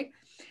balloons, right?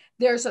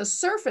 There's a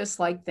surface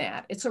like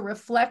that. It's a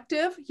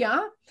reflective,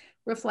 yeah,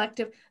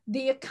 reflective.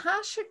 The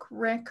Akashic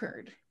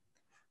record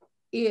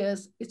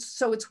is,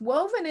 it's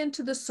woven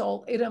into the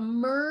soul. It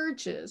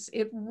emerges,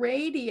 it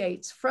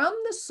radiates from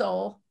the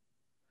soul,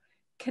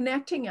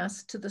 connecting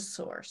us to the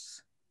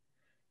source.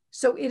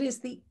 So it is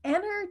the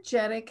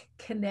energetic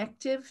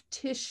connective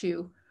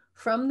tissue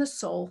from the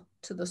soul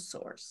to the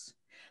source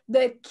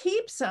that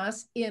keeps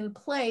us in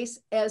place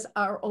as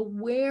our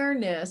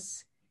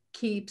awareness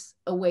keeps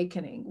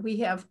awakening. We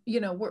have,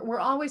 we're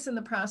always in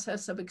the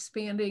process of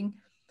expanding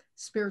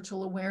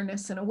spiritual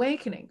awareness and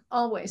awakening,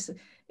 always.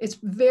 It's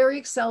very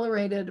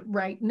accelerated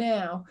right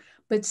now,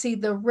 but see,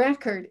 the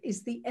record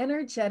is the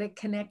energetic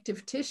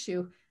connective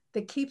tissue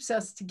that keeps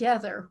us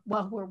together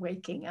while we're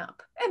waking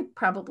up, and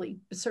probably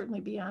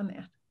certainly beyond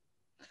that.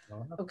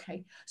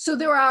 Okay, so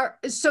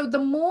the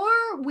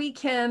more we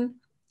can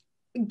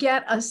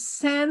get a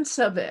sense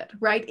of it,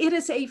 right? It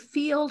is a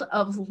field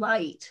of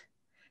light.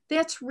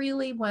 That's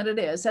really what it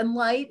is. And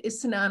light is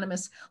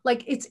synonymous.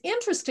 Like, it's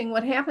interesting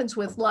what happens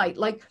with light.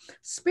 Like,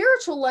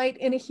 spiritual light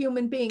in a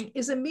human being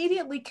is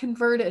immediately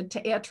converted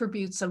to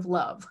attributes of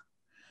love.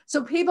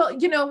 So people,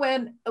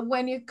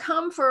 when you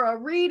come for a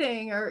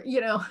reading, or,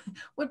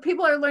 when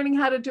people are learning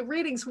how to do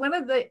readings, one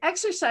of the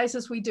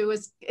exercises we do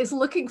is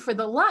looking for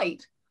the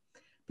light.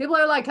 People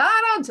are like,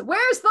 where's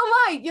the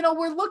light?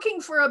 We're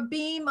looking for a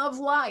beam of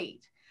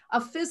light,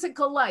 a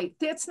physical light.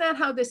 That's not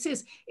how this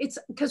is. It's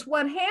because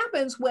what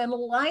happens when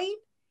light,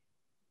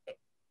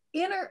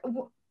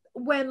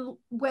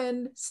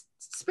 when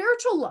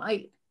spiritual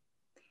light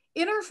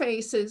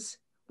interfaces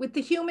with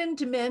the human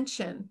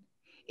dimension,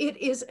 it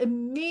is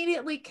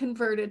immediately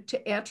converted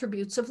to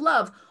attributes of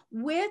love.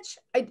 Which,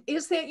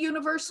 is that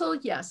universal?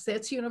 Yes,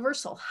 that's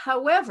universal.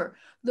 However,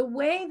 the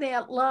way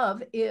that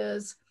love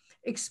is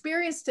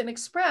experienced and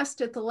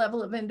expressed at the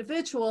level of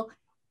individual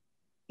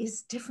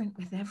is different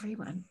with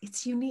everyone.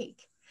 It's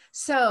unique.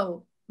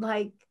 So,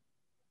 like,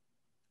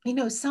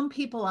 some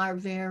people are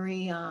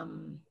very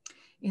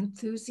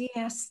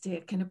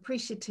enthusiastic and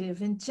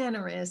appreciative and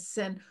generous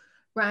and,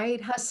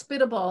 right,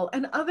 hospitable,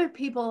 and other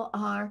people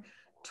are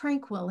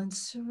tranquil and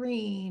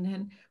serene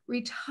and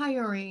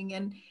retiring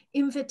and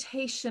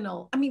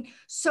invitational. I mean,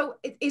 so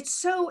it's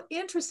so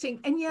interesting.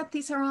 And yet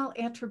these are all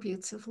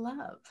attributes of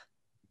love.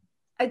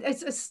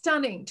 It's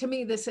stunning. To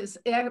me, this is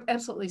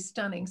absolutely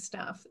stunning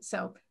stuff.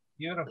 So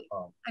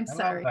beautiful. I'm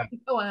sorry.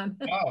 Go on.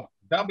 Oh,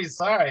 don't be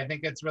sorry. I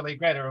think it's really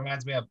great. It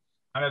reminds me of,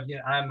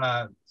 I'm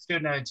a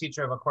student and a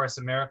teacher of A Course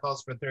in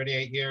Miracles for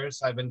 38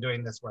 years. I've been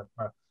doing this work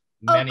for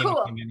many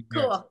years.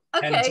 Cool.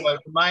 Okay. And so it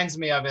reminds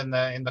me of in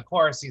the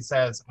course, he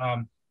says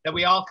that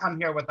we all come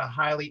here with a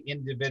highly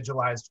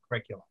individualized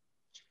curriculum.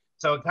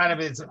 So it kind of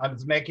is,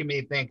 it's making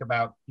me think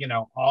about,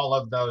 all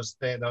of those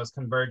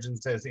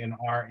convergences in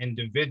our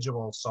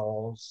individual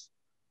souls,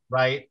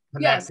 right?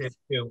 Connected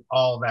to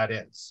all that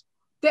is.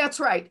 That's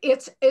right.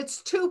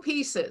 It's two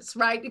pieces,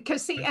 right?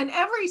 Because see, and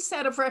every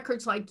set of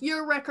records, like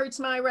your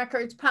records, my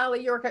records,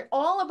 Polly, your record,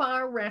 all of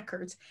our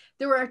records,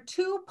 there are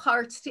two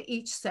parts to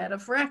each set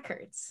of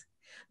records.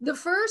 The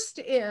first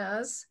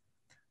is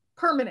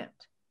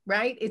permanent,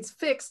 right? It's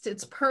fixed,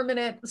 it's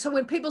permanent. So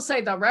when people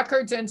say the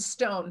record's in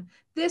stone,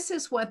 this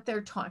is what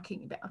they're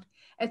talking about.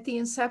 At the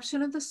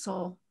inception of the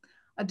soul,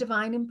 a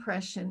divine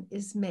impression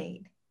is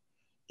made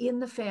in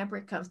the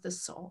fabric of the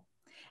soul.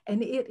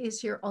 And it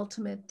is your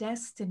ultimate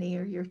destiny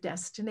or your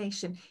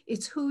destination.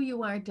 It's who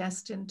you are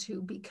destined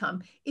to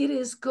become. It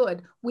is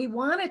good. We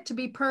want it to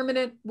be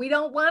permanent. We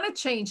don't want to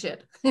change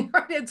it.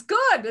 It's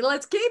good.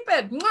 Let's keep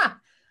it. Mwah.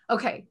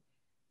 Okay.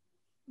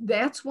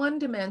 That's one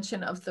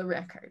dimension of the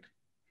record.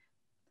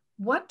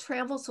 What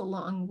travels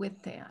along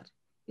with that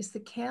is the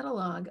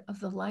catalog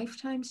of the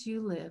lifetimes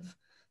you live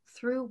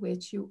through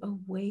which you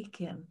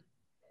awaken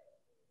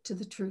to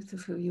the truth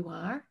of who you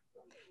are.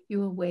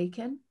 You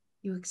awaken,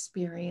 you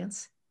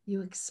experience,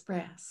 you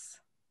express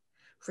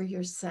for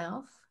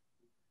yourself,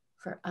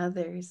 for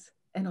others,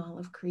 and all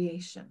of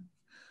creation.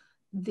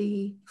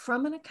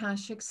 From an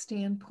Akashic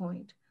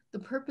standpoint, the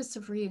purpose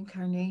of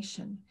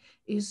reincarnation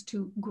is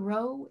to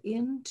grow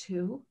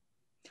into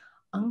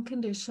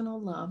unconditional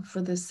love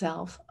for the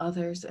self,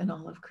 others, and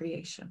all of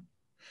creation.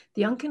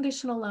 The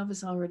unconditional love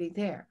is already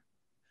there,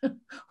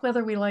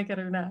 whether we like it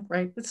or not,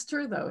 right? It's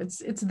true though,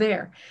 it's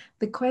there.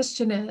 The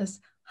question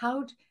is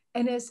how,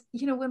 and as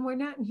when we're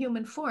not in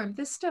human form,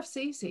 this stuff's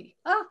easy.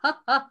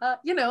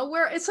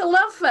 It's a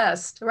love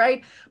fest,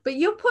 right? But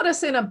you put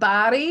us in a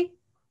body,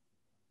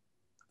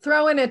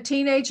 throw in a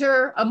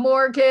teenager, a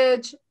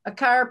mortgage, a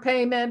car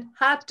payment,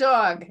 hot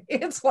dog.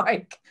 It's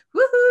like,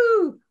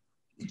 woohoo,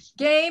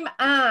 game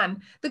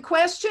on. The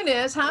question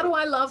is, how do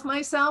I love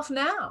myself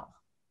now?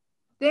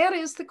 That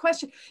is the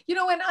question. You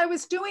know, when I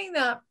was doing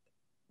that,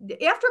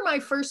 after my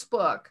first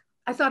book,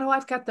 I thought, oh,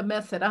 I've got the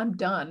method, I'm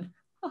done.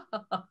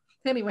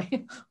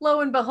 Anyway,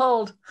 lo and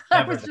behold,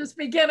 I was just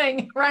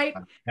beginning, right?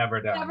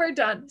 Never done. Never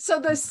done. So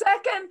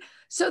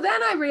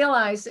then I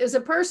realized as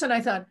a person,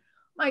 I thought,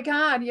 my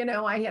God, you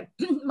know, I had,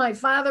 my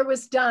father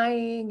was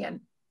dying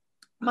and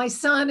my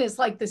son is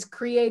like this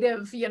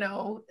creative, you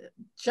know,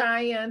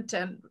 giant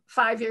and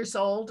 5 years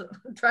old,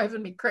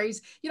 driving me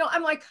crazy. You know,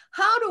 I'm like,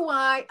 how do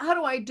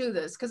I do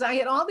this? Because I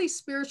had all these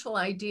spiritual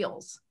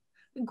ideals,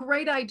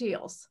 great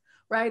ideals,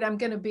 right?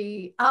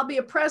 I'll be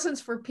a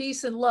presence for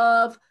peace and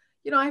love.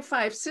 You know, I have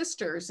 5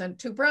 sisters and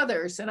 2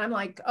 brothers. And I'm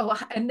like, oh,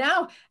 and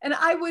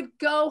I would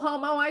go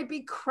home, oh, I'd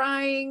be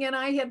crying. And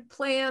I had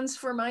plans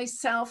for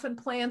myself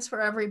and plans for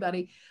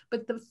everybody.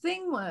 But the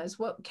thing was,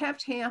 what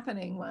kept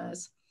happening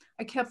was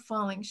I kept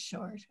falling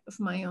short of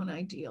my own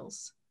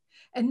ideals.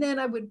 And then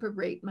I would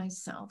berate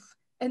myself.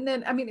 And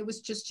then, I mean, it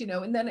was just, you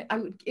know, and then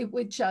it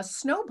would just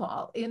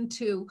snowball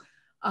into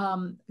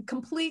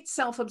complete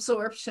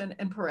self-absorption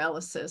and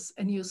paralysis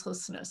and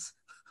uselessness,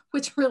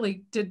 which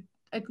really did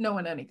no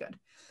one any good.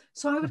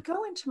 So I would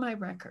go into my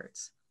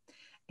records,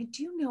 and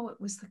do you know,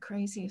 it was the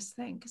craziest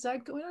thing, because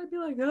I'd go in, I'd be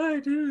like, oh, I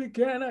did it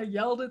again. I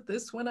yelled at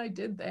this when I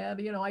did that.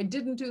 You know, I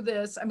didn't do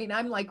this. I mean,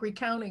 I'm like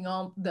recounting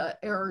all the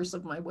errors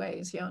of my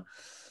ways. Yeah.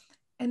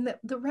 And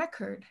the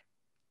record,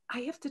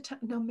 I have to,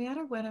 no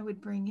matter what I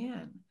would bring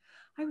in,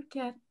 I would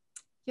get,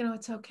 you know,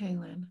 it's okay,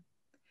 Lynn.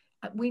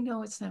 We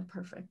know it's not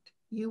perfect.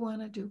 You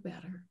want to do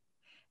better.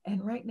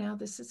 And right now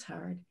this is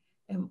hard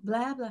and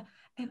blah, blah.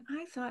 And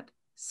I thought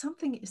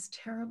something is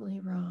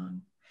terribly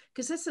wrong,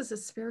 because this is a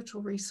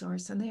spiritual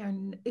resource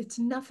and it's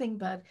nothing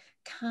but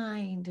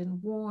kind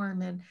and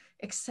warm and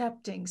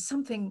accepting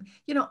something.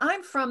 You know,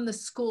 I'm from the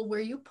school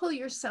where you pull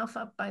yourself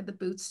up by the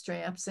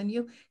bootstraps and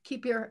you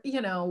keep your, you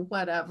know,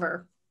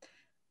 whatever.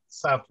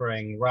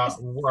 Suffering,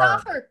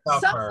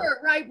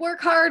 suffer, right?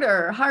 Work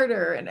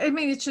harder. And I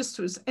mean, it just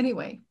was,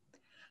 anyway.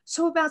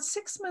 So about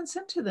 6 months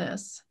into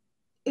this,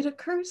 it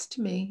occurs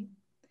to me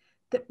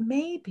that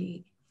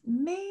maybe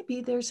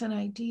there's an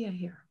idea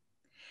here.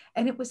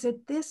 And it was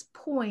at this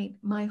point,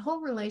 my whole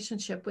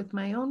relationship with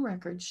my own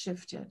record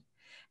shifted.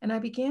 And I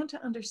began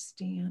to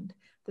understand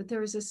that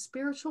there is a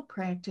spiritual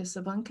practice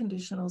of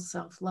unconditional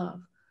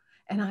self-love.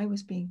 And I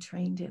was being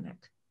trained in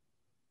it.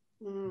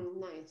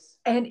 Nice.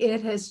 And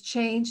it has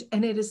changed.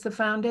 And it is the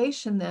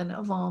foundation then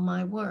of all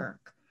my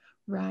work,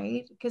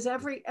 right? Because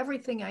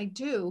everything I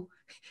do,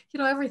 you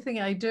know, everything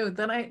I do,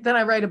 then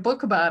I write a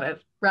book about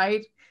it,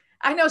 right?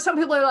 I know some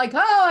people are like,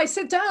 oh, I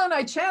sit down,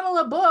 I channel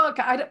a book.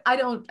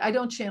 I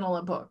don't channel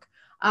a book.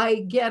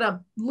 I get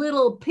a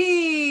little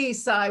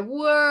piece, I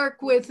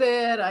work with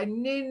it,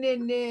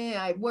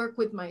 I work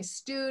with my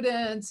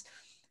students.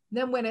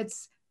 Then when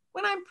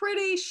I'm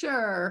pretty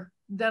sure,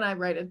 then I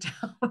write it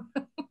down.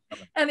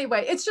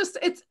 Anyway, it's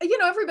you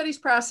know, everybody's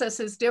process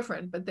is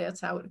different, but that's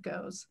how it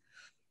goes.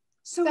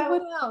 So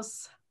what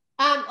else?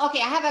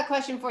 Okay, I have a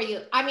question for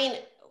you. I mean,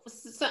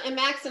 so, and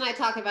Max and I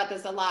talk about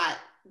this a lot,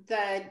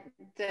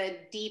 the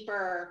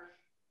deeper,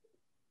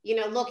 you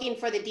know, looking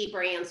for the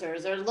deeper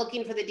answers or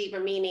looking for the deeper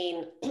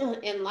meaning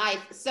in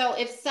life. So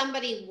if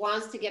somebody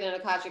wants to get an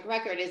Akashic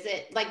record, is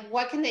it like,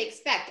 what can they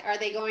expect? Are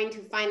they going to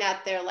find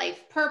out their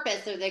life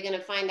purpose? Are they going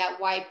to find out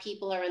why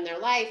people are in their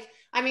life?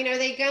 I mean, are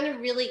they going to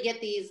really get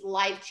these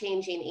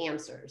life-changing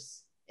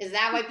answers? Is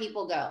that why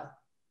people go?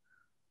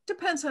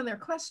 Depends on their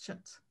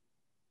questions.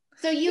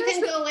 So you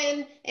can go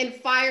in and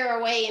fire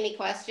away any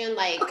question,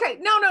 like. Okay,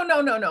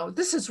 no.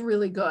 This is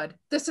really good.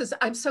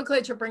 I'm so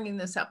glad you're bringing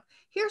this up.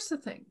 Here's the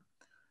thing.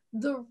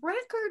 The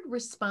record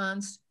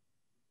responds.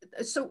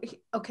 So,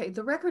 okay,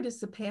 the record is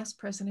the past,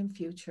 present, and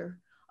future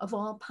of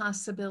all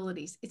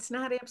possibilities. It's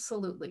not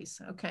absolutes,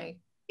 okay?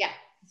 Yeah.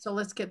 So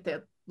let's get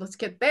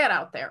that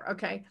out there,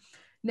 okay?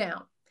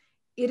 Now,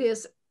 it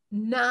is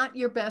not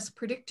your best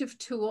predictive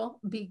tool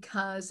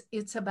because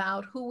it's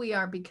about who we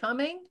are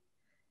becoming,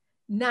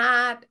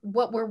 not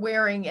what we're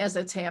wearing as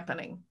it's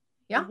happening.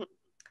 Yeah? Mm-hmm.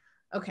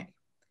 Okay.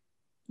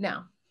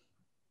 Now,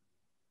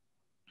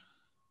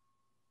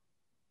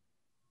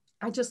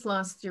 I just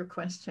lost your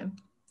question.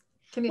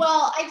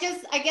 Well, I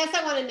guess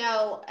I want to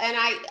know, and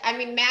I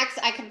mean, Max,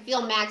 I can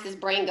feel Max's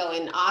brain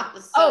going off.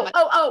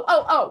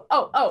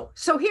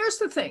 So here's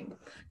the thing.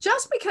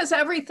 Just because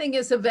everything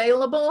is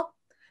available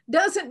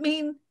doesn't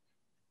mean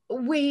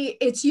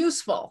it's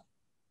useful,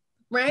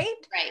 right?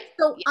 Right.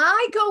 So yeah.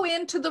 I go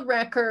into the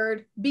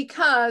record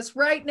because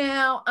right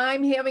now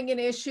I'm having an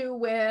issue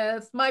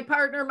with my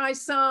partner, my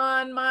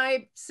son,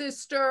 my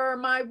sister,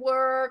 my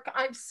work.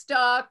 I'm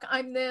stuck.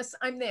 I'm this,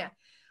 I'm that.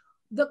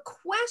 The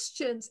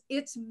questions,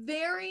 it's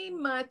very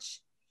much,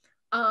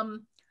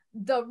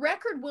 the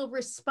record will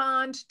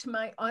respond to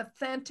my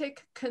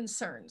authentic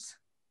concerns.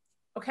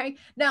 Okay.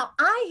 Now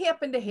I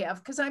happen to have,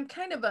 because I'm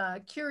kind of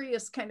a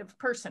curious kind of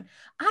person,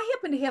 I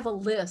happen to have a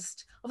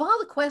list of all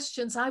the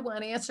questions I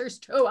want answers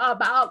to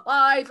about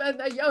life and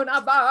the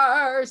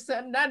universe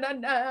and na, na,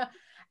 na.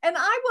 And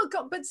I will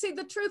go, but see,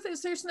 the truth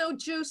is there's no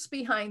juice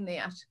behind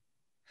that,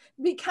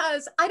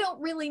 because I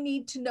don't really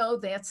need to know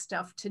that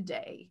stuff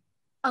today,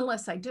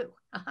 unless I do.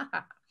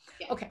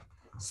 Okay.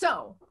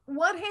 So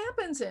what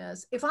happens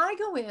is if I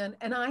go in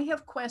and I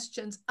have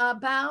questions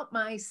about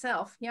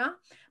myself, yeah,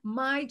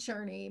 my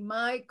journey,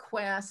 my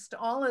quest,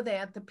 all of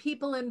that, the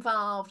people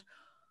involved,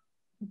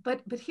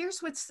 but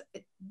here's what's,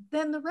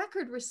 then the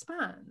record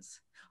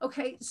responds.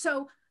 Okay.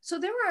 So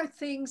there are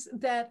things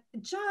that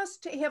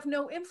just have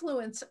no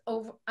influence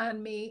over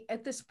on me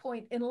at this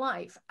point in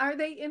life. Are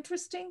they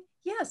interesting?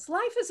 Yes,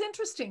 life is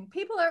interesting.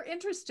 People are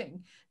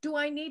interesting. Do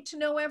I need to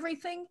know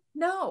everything?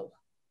 No.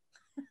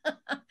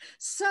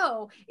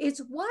 So it's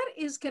what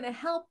is going to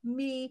help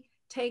me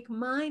take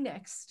my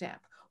next step.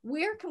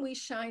 Where can we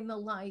shine the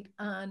light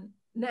on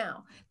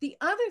now? The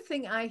other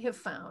thing I have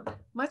found,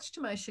 much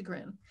to my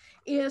chagrin,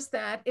 is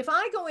that if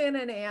I go in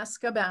and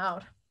ask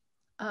about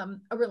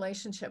a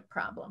relationship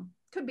problem,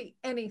 could be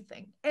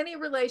anything, any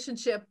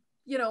relationship,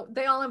 you know,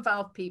 they all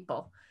involve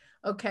people.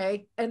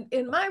 Okay. And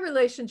in my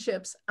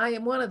relationships, I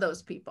am one of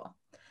those people.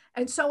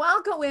 And so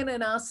I'll go in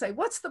and I'll say,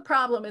 what's the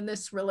problem in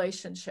this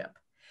relationship?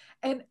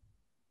 And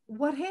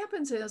what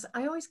happens is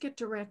I always get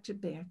directed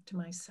back to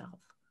myself.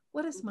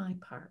 What is my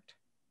part?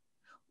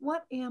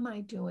 What am I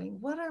doing?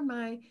 What are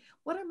my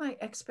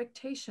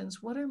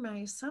expectations? What are my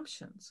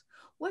assumptions?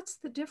 What's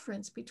the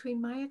difference between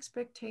my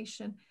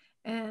expectation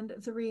and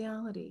the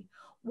reality?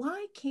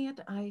 Why can't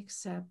I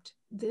accept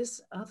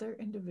this other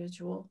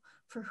individual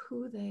for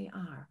who they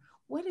are?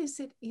 What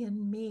is it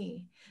in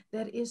me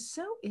that is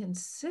so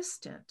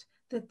insistent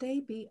that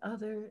they be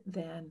other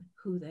than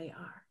who they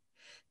are?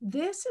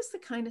 This is the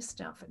kind of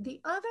stuff. The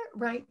other,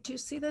 right, do you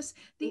see this?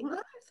 The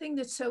other thing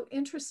that's so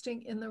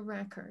interesting in the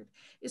record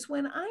is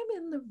when I'm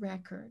in the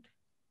record,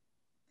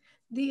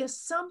 the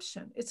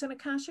assumption, it's an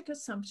Akashic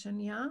assumption,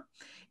 yeah,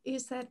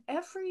 is that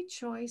every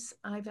choice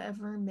I've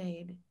ever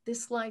made,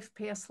 this life,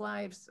 past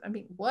lives, I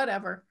mean,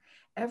 whatever,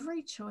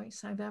 every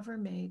choice I've ever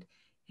made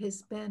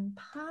has been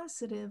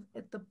positive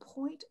at the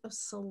point of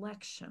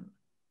selection.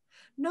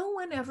 No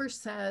one ever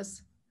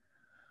says,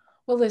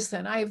 well,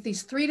 listen, I have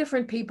these 3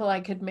 different people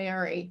I could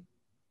marry.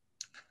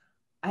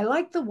 I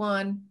like the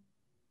one.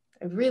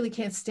 I really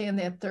can't stand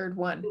that third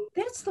one.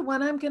 That's the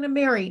one I'm going to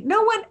marry.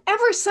 No one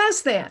ever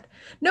says that.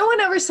 No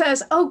one ever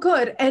says, oh,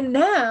 good. And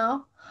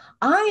now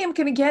I am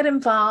going to get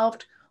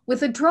involved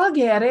with a drug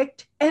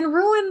addict and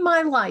ruin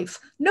my life.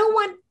 No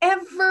one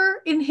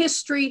ever in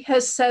history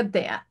has said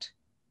that.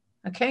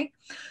 Okay.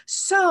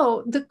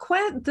 So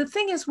the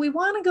thing is, we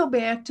want to go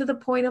back to the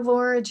point of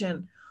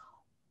origin.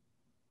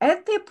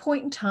 At that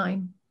point in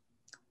time,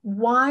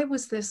 why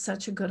was this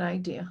such a good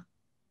idea?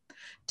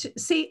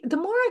 See, the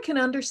more I can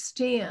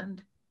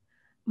understand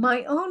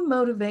my own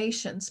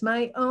motivations,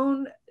 my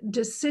own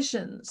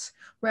decisions,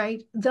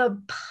 right?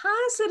 The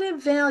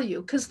positive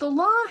value, because the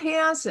law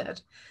has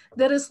it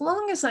that as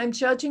long as I'm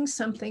judging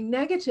something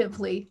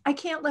negatively, I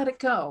can't let it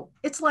go.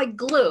 It's like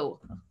glue.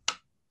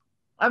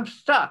 I'm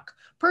stuck.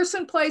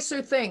 Person, place,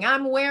 or thing,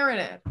 I'm wearing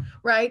it,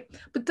 right?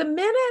 But the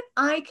minute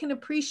I can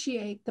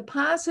appreciate the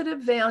positive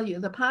value,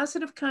 the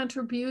positive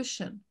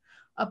contribution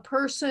a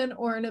person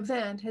or an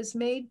event has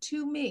made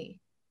to me,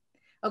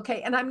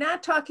 okay, and I'm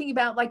not talking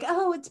about like,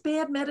 oh, it's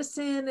bad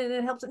medicine and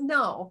it helps.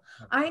 No,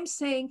 I'm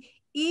saying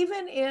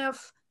even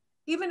if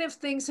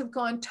things have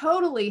gone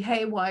totally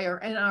haywire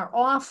and are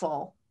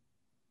awful,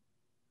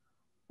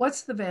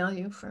 what's the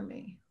value for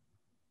me?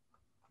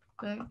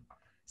 Okay.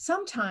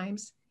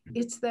 Sometimes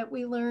it's that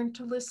we learn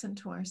to listen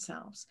to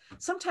ourselves.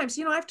 Sometimes,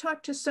 you know, I've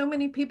talked to so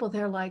many people,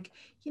 they're like,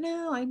 you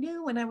know, I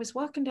knew when I was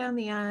walking down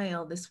the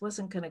aisle, this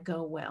wasn't going to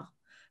go well.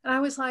 And I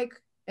was like,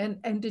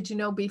 and did you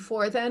know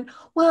before then?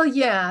 Well,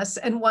 yes.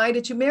 And why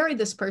did you marry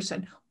this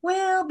person?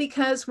 Well,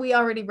 because we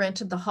already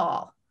rented the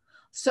hall.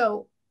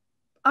 So,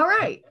 all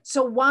right.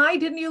 So why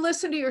didn't you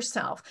listen to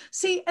yourself?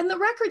 See, and the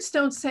records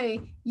don't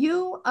say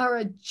you are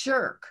a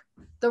jerk.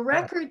 The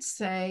records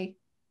say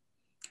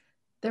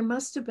there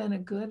must have been a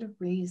good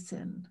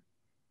reason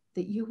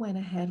that you went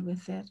ahead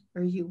with it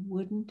or you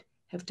wouldn't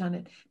have done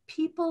it.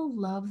 People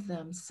love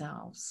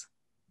themselves.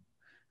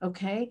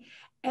 Okay.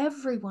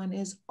 Everyone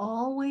is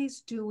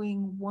always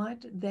doing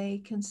what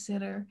they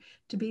consider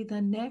to be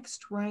the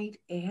next right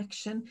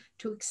action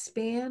to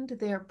expand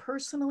their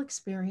personal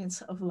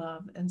experience of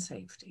love and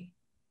safety.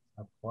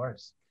 Of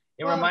course.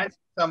 It reminds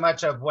me so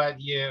much of when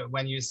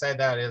you say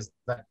that is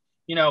that,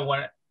 you know,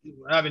 when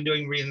I've been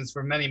doing readings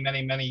for many,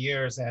 many, many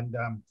years. And,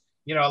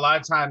 you know, a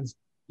lot of times,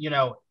 you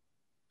know,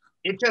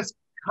 it just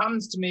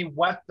comes to me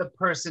what the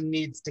person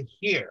needs to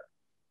hear.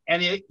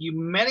 And you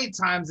many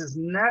times it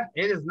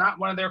is not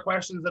one of their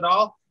questions at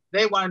all.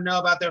 They want to know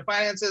about their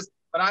finances,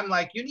 but I'm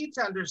like, you need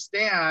to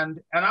understand,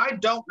 and I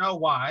don't know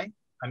why.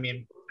 I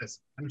mean,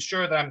 I'm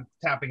sure that I'm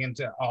tapping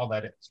into all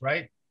that is,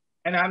 right?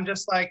 And I'm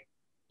just like,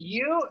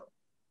 your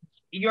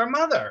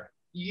mother,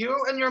 you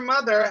and your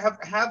mother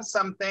have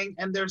something,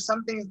 and there's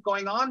something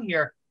going on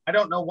here. I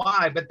don't know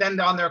why, but then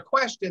on their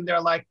question,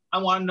 they're like, I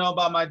want to know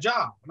about my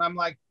job. And I'm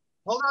like,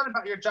 hold on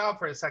about your job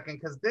for a second,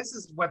 because this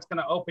is what's going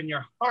to open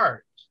your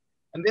heart.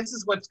 And this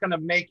is what's going to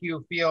make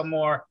you feel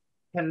more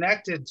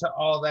connected to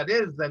all that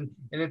is. And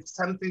it's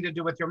something to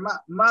do with your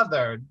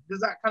mother. Does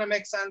that kind of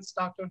make sense,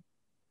 Doctor?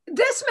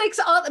 This makes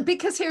all,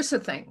 because here's the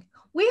thing.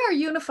 We are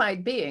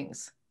unified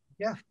beings.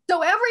 Yeah.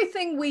 So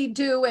everything we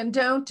do and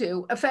don't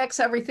do affects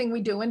everything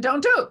we do and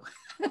don't do.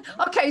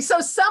 Okay, so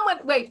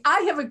wait,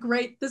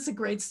 this is a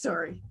great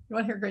story. You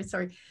want to hear a great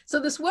story? So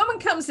this woman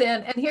comes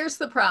in, and here's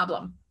the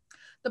problem.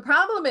 The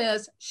problem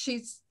is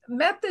she's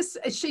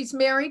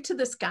married to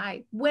this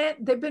guy.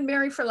 They've been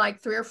married for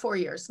like 3 or 4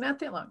 years, not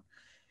that long.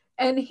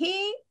 And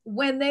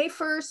when they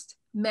first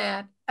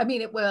met, I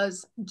mean, it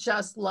was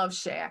just love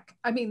shack.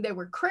 I mean, they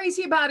were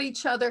crazy about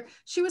each other.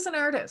 She was an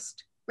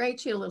artist, right?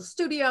 She had a little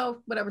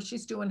studio, whatever.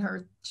 She's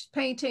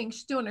painting,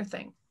 she's doing her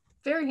thing.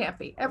 Very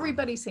happy.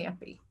 Everybody's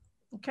happy.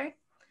 Okay.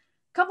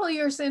 A couple of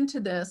years into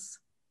this,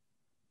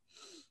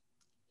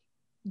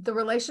 the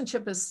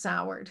relationship is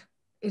soured.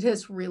 It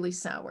has really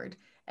soured.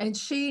 And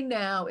she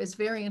now is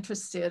very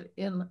interested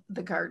in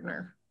the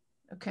gardener.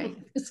 Okay.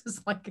 This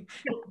is like,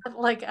 I'm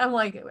like,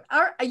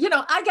 you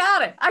know, I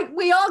got it.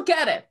 We all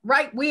get it,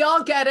 right? We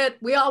all get it.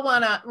 We all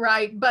want to,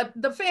 right? But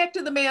the fact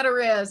of the matter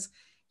is,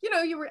 you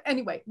know,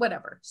 anyway,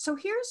 whatever. So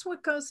here's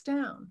what goes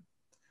down.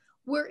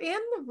 We're in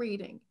the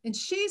reading, and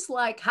she's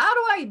like,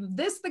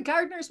 the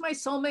gardener's my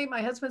soulmate.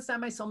 My husband's not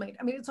my soulmate.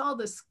 I mean, it's all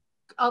this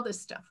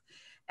stuff.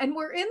 And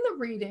we're in the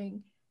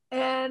reading,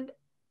 and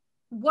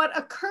what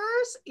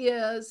occurs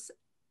is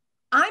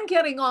I'm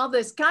getting all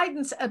this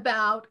guidance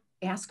about,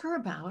 ask her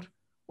about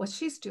what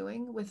she's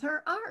doing with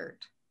her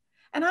art.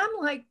 And I'm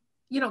like,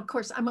 you know, of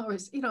course, I'm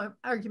always, you know,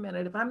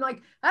 argumentative. I'm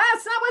like,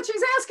 that's not what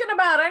she's asking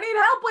about. I need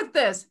help with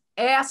this.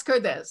 Ask her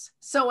this.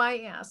 So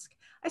I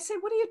say,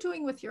 what are you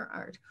doing with your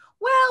art?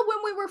 Well, when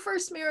we were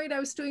first married,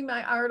 I was doing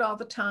my art all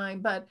the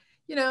time, but,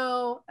 you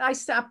know, I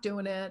stopped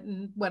doing it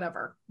and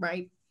whatever,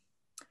 right?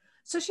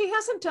 So she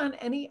hasn't done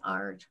any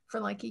art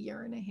for like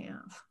 1.5 years.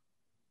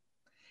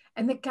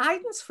 And the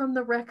guidance from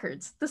the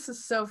records, this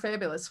is so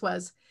fabulous,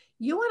 was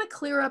you want to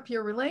clear up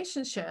your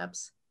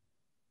relationships,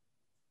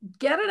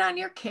 get it on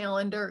your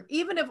calendar,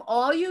 even if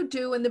all you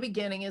do in the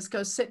beginning is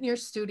go sit in your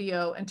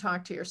studio and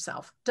talk to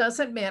yourself.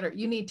 Doesn't matter.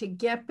 You need to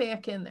get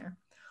back in there.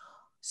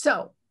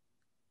 So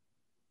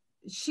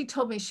she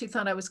told me she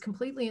thought I was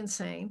completely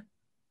insane.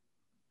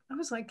 I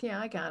was like, yeah,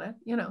 I got it,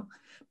 you know,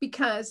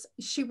 because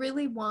she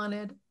really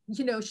wanted,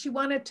 you know, she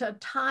wanted to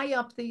tie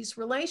up these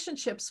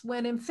relationships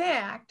when in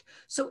fact,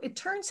 so it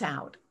turns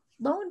out,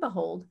 lo and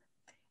behold,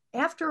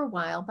 after a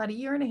while, about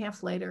 1.5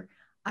 years later,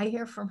 I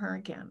hear from her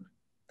again.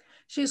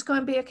 She's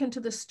gone back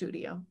into the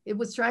studio. It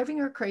was driving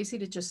her crazy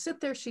to just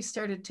sit there. She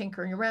started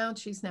tinkering around.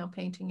 She's now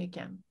painting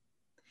again.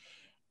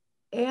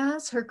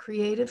 As her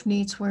creative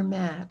needs were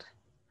met,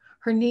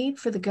 her need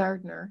for the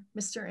gardener,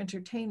 Mr.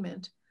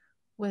 Entertainment,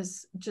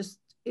 was just,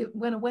 it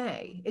went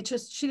away.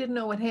 She didn't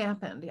know what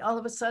happened. All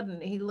of a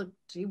sudden,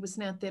 he was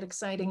not that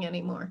exciting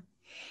anymore.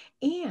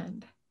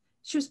 And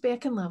she was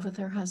back in love with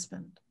her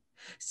husband.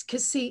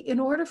 Because see, in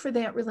order for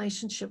that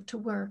relationship to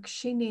work,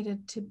 she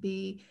needed to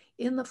be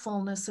in the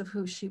fullness of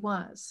who she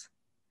was.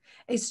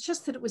 It's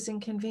just that it was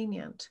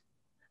inconvenient.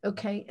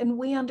 Okay. And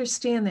we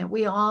understand that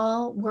we're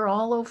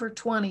all over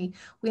 20.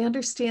 We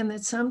understand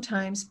that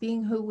sometimes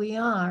being who we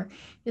are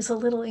is a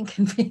little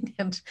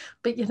inconvenient,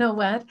 but you know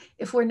what?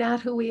 If we're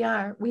not who we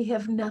are, we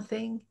have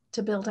nothing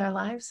to build our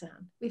lives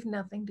on. We have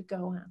nothing to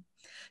go on.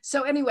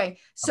 So anyway,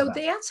 so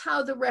that's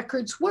how the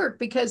records work,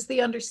 because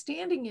the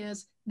understanding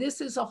is this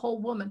is a whole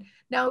woman.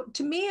 Now,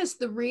 to me as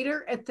the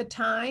reader at the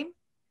time,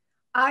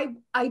 I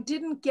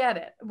didn't get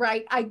it,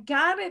 right? I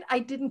got it. I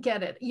didn't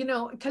get it, you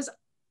know, because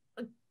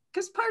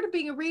part of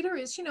being a reader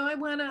is, you know, I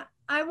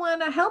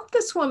want to help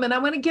this woman. I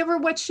want to give her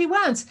what she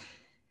wants.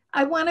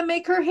 I want to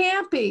make her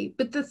happy.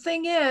 But the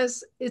thing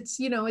is, it's,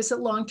 you know, is it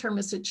long-term?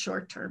 Is it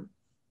short-term?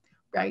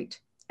 Right.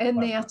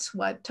 And that's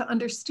what, to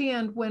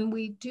understand when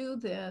we do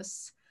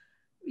this,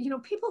 you know,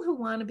 people who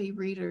want to be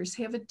readers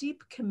have a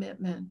deep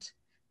commitment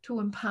to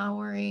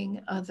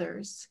empowering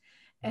others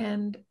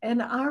and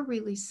are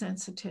really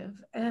sensitive.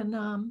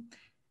 And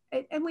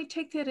we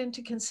take that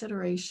into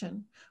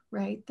consideration,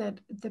 right? That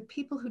the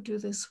people who do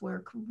this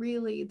work,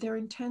 really, their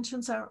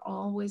intentions are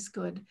always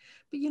good.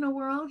 But, you know,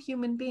 we're all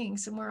human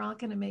beings and we're all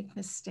going to make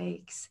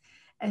mistakes.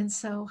 And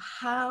so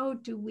how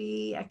do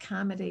we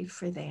accommodate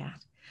for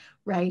that?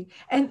 Right.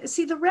 And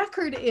see, the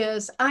record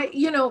is,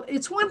 you know,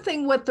 it's one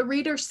thing what the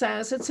reader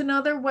says, it's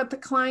another what the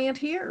client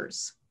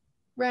hears.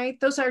 Right.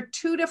 Those are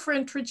two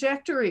different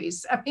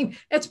trajectories. I mean,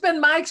 it's been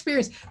my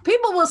experience.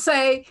 People will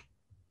say,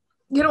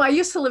 you know, I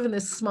used to live in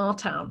this small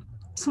town.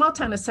 Small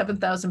town is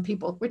 7,000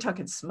 people. We're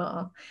talking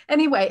small.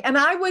 Anyway, and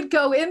I would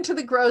go into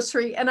the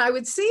grocery and I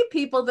would see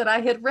people that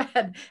I had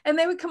read, and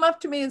they would come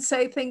up to me and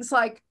say things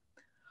like,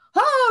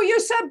 oh, you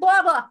said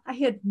blah, blah. I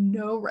had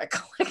no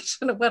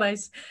recollection of what I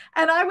said.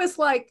 And I was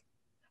like,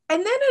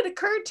 then it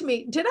occurred to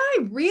me, did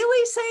I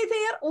really say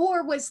that?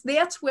 Or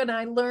that's when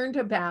I learned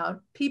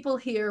about people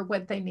hear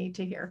what they need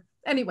to hear.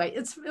 Anyway,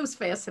 it was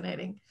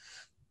fascinating.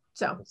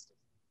 So.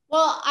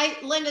 Well,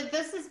 Linda,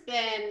 this has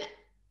been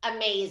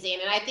amazing.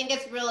 And I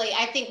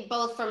think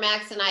both for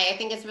Max and I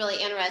think it's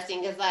really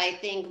interesting because I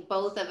think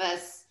both of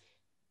us,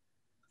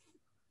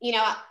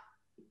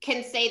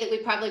 can say that we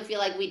probably feel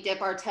like we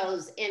dip our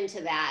toes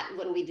into that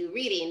when we do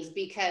readings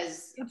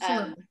because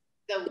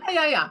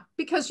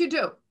because you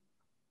do.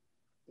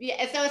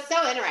 Yeah, so it's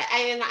so interesting.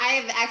 I mean, I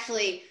have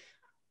actually,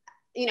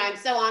 I'm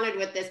so honored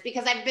with this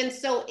because I've been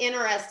so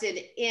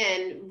interested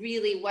in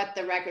really what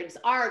the records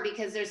are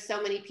because there's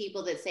so many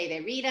people that say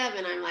they read them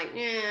and I'm like,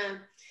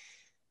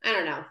 I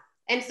don't know.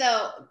 And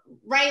so,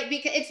 right,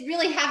 because it's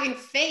really having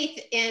faith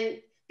in,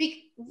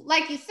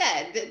 like you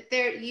said, that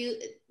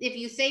if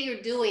you say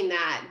you're doing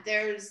that,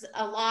 there's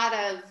a lot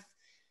of,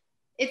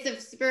 it's a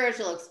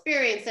spiritual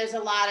experience. There's a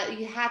lot of,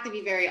 you have to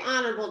be very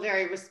honorable,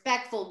 very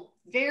respectful,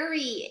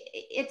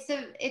 it's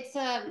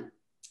a,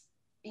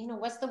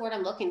 what's the word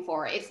I'm looking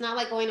for? It's not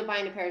like going and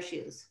buying a pair of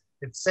shoes.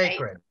 It's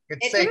sacred. Right?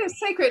 It is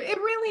sacred. It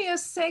really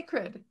is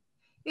sacred.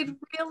 It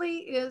really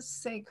is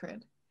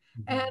sacred.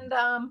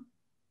 Mm-hmm.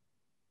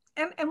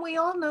 And we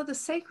all know the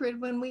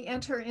sacred when we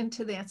enter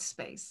into that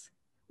space.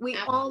 We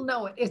all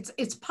know it.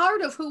 It's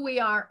part of who we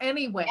are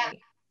anyway. Yeah.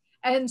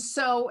 And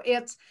so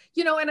it's,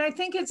 and I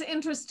think it's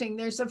interesting.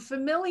 There's a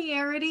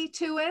familiarity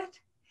to it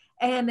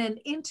and an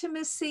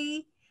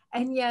intimacy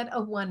and yet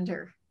a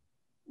wonder,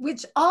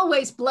 which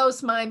always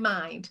blows my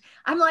mind.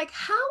 I'm like,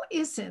 how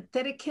is it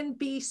that it can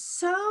be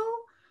so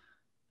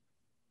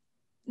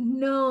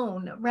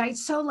known, right?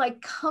 So like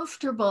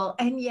comfortable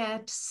and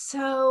yet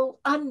so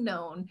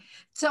unknown.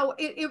 So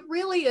it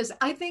really is.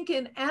 I think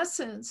in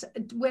essence,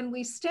 when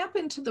we step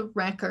into the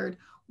record,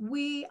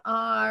 we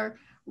are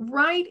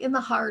right in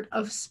the heart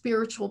of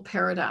spiritual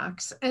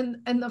paradox. And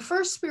the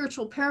first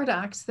spiritual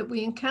paradox that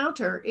we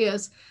encounter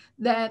is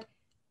that,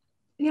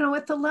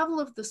 at the level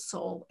of the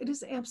soul, it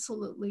is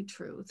absolutely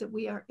true that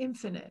we are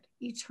infinite,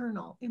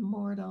 eternal,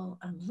 immortal,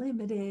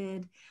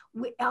 unlimited.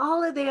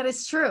 All of that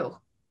is true.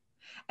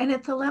 And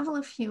at the level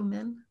of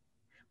human,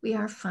 we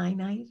are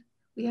finite,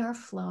 we are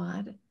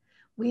flawed,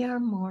 we are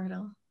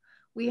mortal,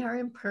 we are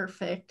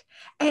imperfect.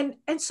 And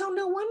so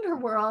no wonder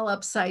we're all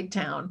upside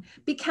down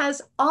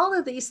because all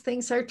of these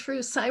things are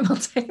true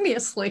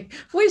simultaneously.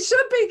 We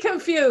should be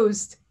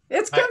confused.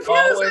 It's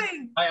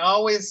confusing. I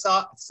always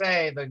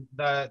say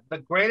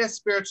the greatest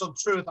spiritual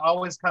truth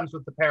always comes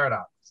with the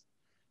paradox.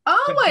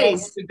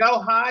 Always. To go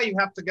high, you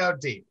have to go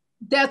deep.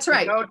 That's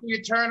right. To go to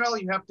eternal,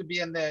 you have to be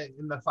in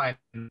the final.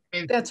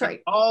 That's right.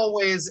 It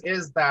always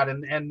is that,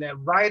 and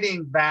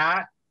writing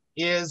that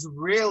is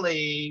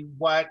really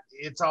what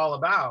it's all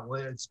about.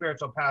 With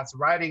spiritual paths,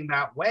 writing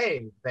that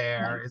wave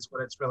there is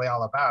what it's really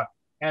all about,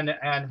 and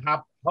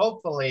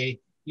hopefully,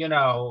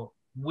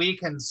 we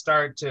can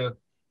start to,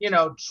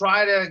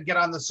 try to get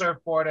on the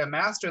surfboard and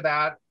master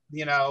that,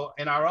 in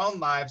our own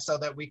lives, so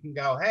that we can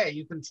go, hey,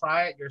 you can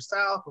try it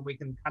yourself, and we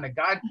can kind of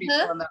guide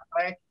people in that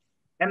way.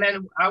 And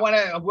then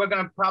we're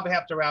going to probably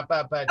have to wrap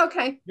up, but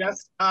okay.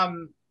 Just,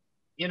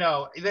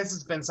 this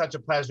has been such a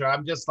pleasure.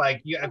 I'm just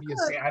like, if you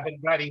see, I've been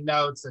writing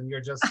notes and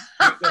you're just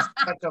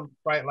such a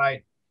bright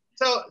light.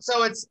 So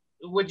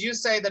would you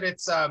say that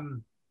it's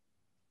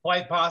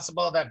quite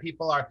possible that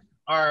people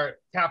are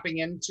tapping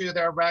into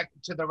the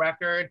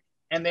record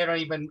and they don't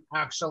even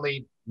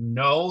actually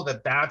know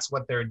that that's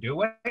what they're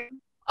doing?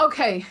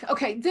 Okay.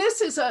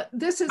 This is. I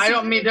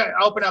don't mean to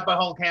open up a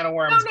whole can of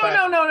worms.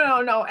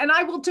 No. And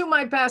I will do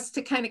my best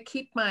to kind of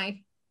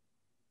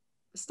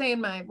stay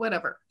in my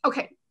whatever.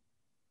 Okay.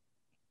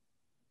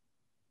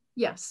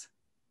 Yes.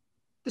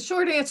 The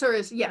short answer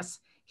is yes.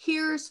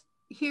 Here's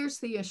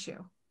the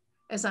issue,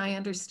 as I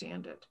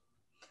understand it.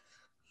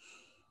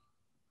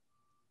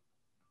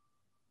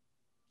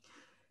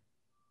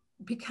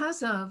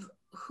 Because of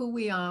who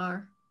we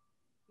are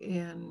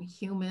in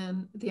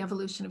the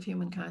evolution of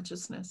human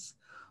consciousness,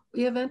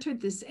 we have entered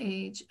this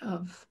age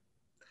of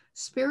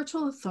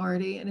spiritual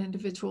authority and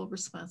individual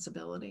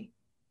responsibility.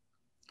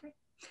 Okay.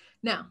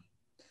 Now,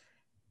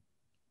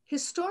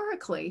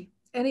 historically,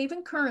 and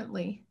even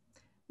currently,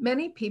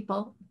 many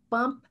people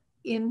bump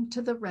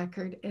into the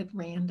record at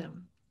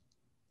random,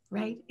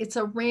 right? It's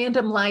a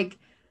random like,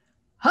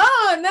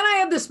 and then I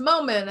had this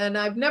moment and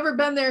I've never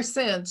been there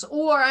since,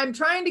 or I'm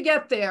trying to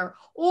get there,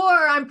 or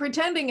I'm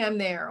pretending I'm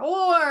there,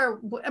 or,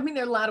 there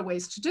are a lot of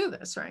ways to do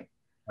this, right?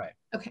 Right.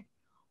 Okay.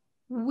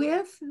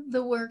 With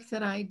the work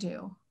that I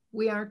do,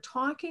 we are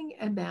talking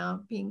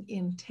about being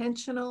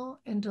intentional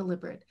and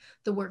deliberate.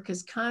 The work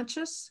is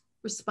conscious,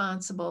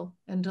 responsible,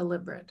 and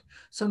deliberate.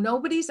 So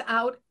nobody's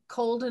out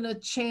cold in a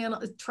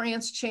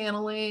trance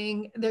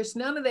channeling. There's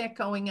none of that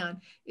going on.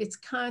 It's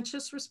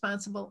conscious,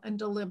 responsible, and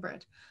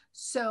deliberate.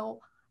 So,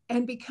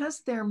 and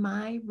because they're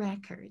my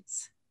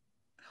records,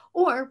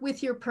 or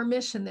with your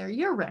permission, they're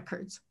your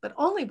records, but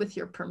only with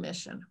your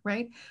permission,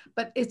 right?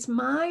 But it's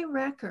my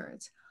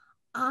records.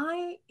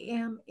 I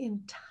am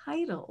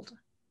entitled,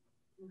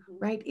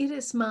 right? It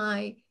is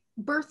my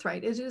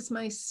birthright. It is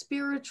my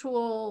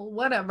spiritual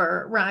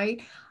whatever,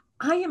 right?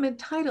 I am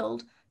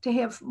entitled to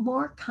have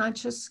more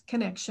conscious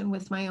connection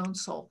with my own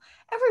soul.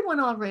 Everyone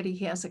already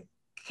has a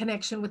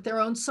connection with their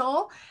own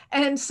soul,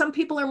 and some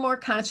people are more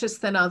conscious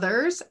than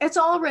others. It's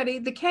already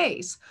the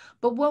case.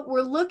 But what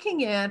we're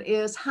looking at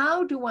is,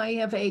 how do I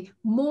have a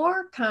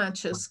more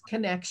conscious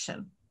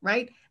connection,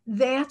 right?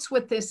 That's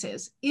what this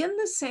is. In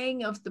the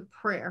saying of the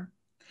prayer,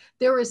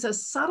 there is a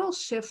subtle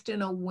shift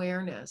in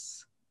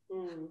awareness,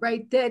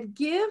 right, that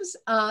gives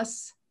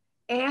us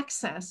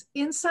access,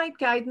 insight,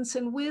 guidance,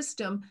 and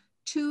wisdom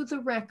to the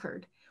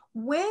record.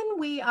 When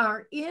we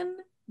are in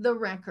the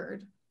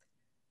record,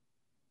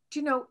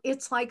 you know,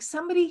 it's like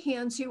somebody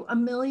hands you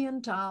 $1 million.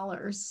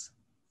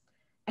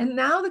 And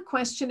now the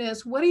question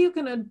is, what are you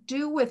going to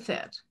do with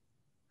it?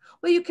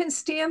 Well, you can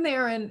stand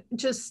there and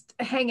just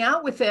hang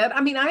out with it.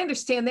 I mean, I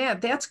understand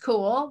that. That's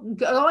cool.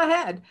 Go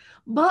ahead.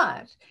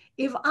 But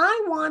if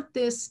I want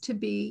this to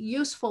be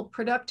useful,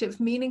 productive,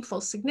 meaningful,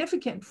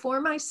 significant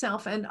for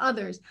myself and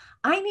others,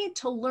 I need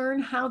to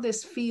learn how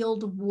this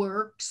field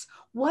works,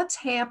 what's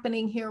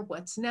happening here,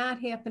 what's not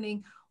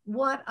happening,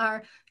 what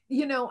are,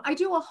 you know, I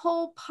do a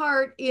whole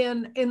part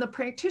in the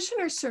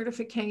practitioner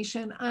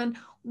certification on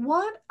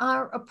what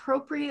are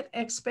appropriate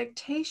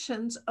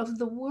expectations of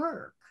the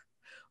work,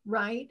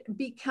 right?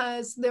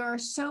 Because there are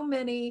so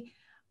many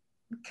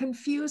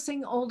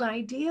confusing old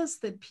ideas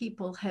that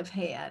people have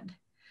had,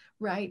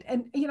 right?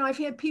 And, you know, I've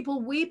had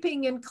people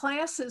weeping in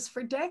classes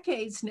for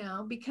decades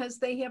now because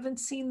they haven't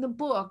seen the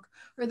book,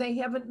 or they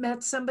haven't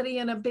met somebody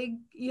in a big,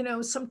 you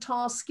know, some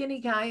tall, skinny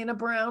guy in a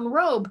brown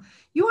robe.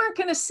 You aren't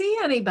going to see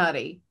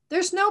anybody.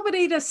 There's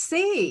nobody to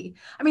see.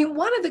 I mean,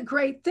 one of the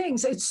great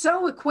things, it's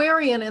so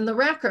Aquarian in the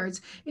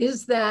records,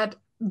 is that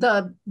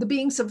the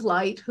beings of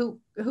light who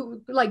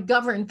like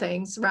govern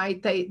things,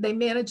 right? They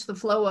manage the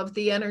flow of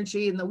the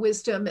energy and the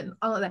wisdom and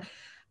all of that.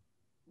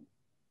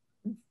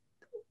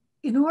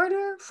 In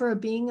order for a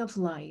being of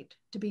light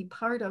to be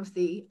part of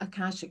the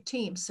Akashic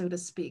team, so to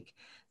speak,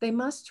 they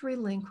must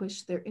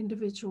relinquish their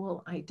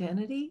individual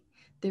identity,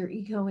 their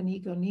ego and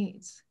ego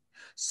needs.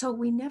 So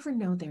we never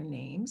know their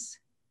names.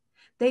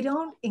 They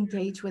don't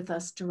engage with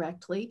us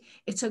directly.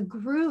 It's a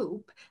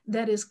group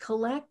that is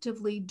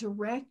collectively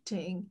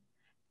directing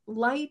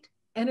light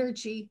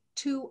energy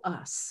to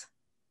us,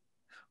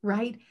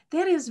 right?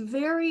 That is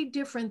very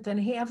different than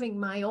having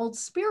my old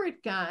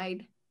spirit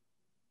guide.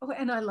 Oh,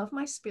 and I love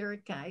my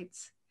spirit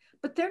guides,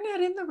 but they're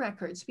not in the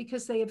records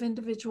because they have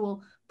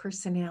individual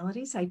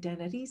personalities,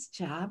 identities,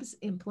 jobs,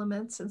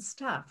 implements, and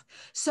stuff.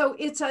 So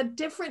it's a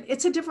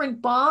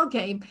different ball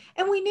game,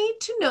 and we need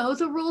to know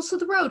the rules of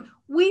the road.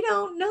 We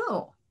don't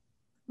know.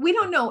 We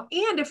don't know.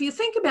 And if you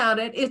think about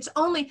it, it's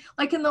only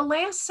like in the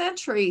last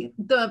century,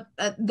 the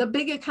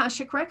big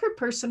Akashic record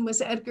person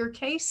was Edgar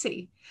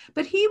Cayce,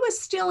 but he was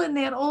still in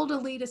that old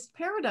elitist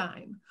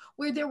paradigm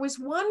where there was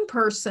one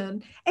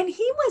person and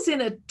he was in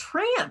a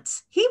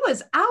trance. He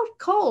was out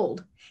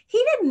cold.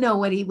 He didn't know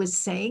what he was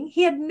saying.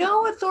 He had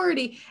no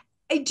authority.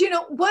 You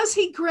know, was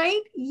he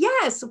great?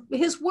 Yes,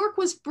 his work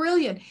was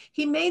brilliant.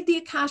 He made the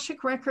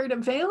Akashic record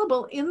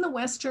available in the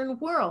Western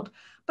world.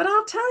 But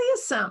I'll tell you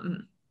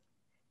something.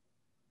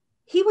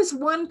 He was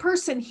one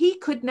person. He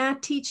could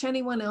not teach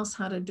anyone else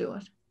how to do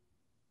it.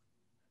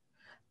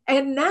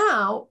 And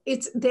now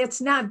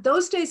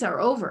those days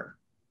are over.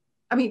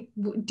 I mean,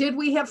 did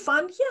we have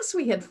fun? Yes,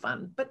 we had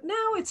fun, but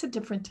now it's a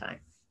different time.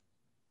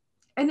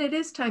 And it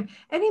is time.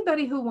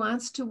 Anybody who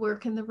wants to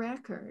work in the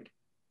record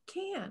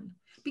can,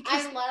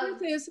 because the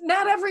truth is,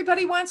 not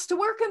everybody wants to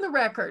work in the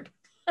record.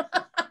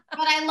 But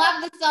I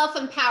love the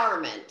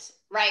self-empowerment,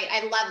 right?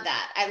 I love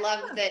that. I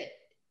love that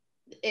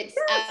it's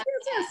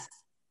yes.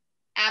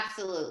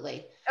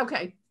 Absolutely.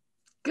 Okay,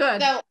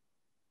 good. So,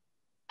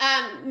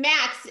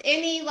 Max,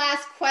 any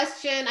last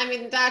question? I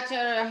mean,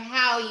 Dr.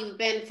 Howe, you've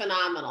been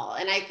phenomenal.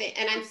 And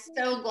I'm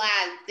so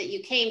glad that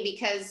you came,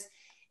 because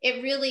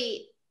it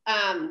really,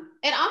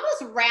 it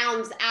almost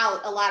rounds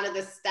out a lot of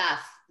the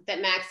stuff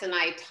that Max and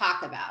I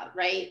talk about,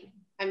 right?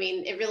 I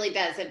mean, it really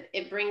does.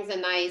 It brings a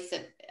nice,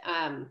 it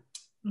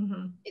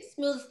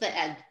smooths the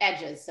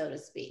edges, so to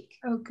speak.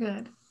 Oh,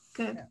 good.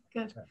 So,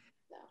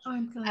 oh,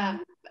 I'm glad.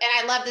 And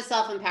I love the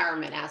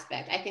self-empowerment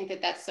aspect. I think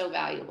that that's so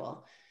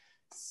valuable.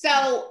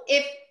 So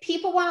if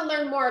people want to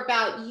learn more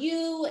about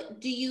you,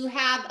 do you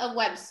have a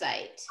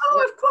website?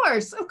 Oh,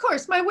 of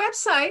course. My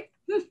website,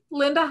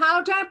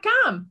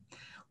 lindahowe.com.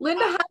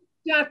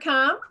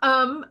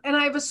 lindahowe.com. And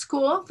I have a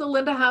school, the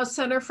Linda Howe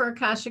Center for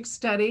Akashic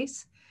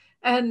Studies.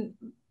 And,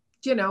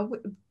 you know,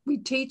 we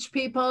teach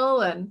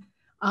people, and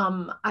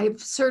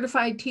I've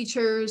certified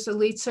teachers,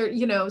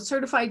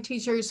 certified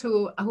teachers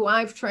who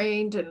I've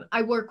trained, and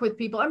I work with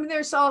people. I mean,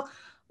 there's all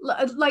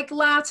like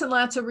lots and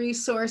lots of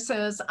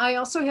resources. I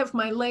also have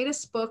my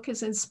latest book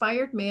is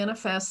Inspired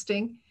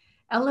Manifesting,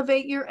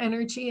 Elevate Your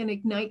Energy and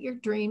Ignite Your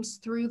Dreams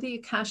Through the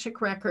Akashic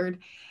Record.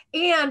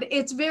 And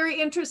it's very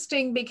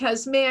interesting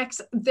because,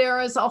 Max, there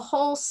is a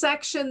whole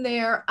section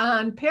there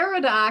on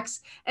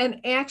paradox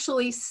and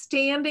actually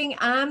standing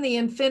on the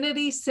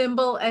infinity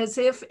symbol as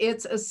if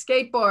it's a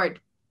skateboard.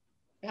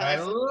 I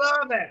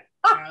love it.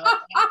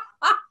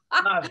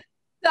 Love it.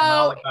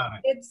 So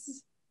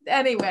it's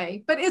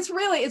anyway, but it's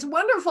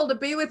wonderful to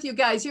be with you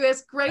guys. You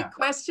ask great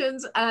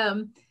questions.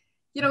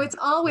 You know, it's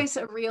always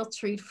a real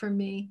treat for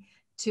me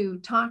to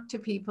talk to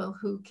people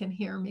who can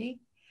hear me,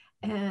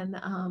 and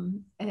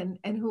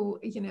who,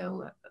 you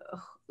know,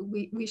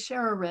 we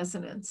share a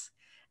resonance,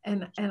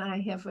 and I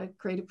have a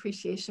great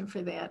appreciation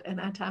for that.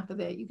 And on top of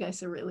that, you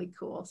guys are really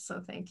cool.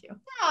 So thank you.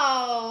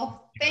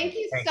 Oh, thank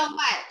you so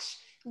much.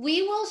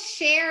 We will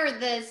share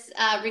this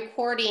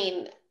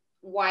recording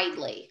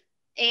widely.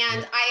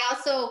 And I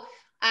also,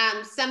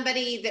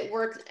 somebody that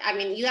works, I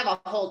mean, you have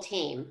a whole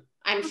team.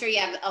 I'm sure you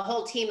have a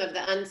whole team of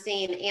the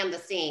unseen and the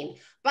seen,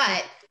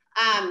 but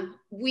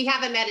we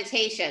have a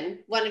meditation.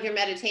 One of your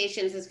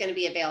meditations is going to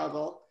be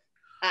available.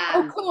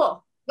 Oh,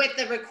 cool. With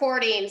the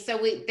recording, so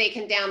they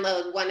can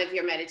download one of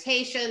your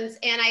meditations.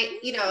 And I,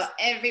 you know,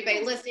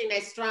 everybody listening, I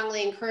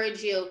strongly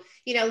encourage you,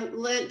 you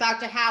know,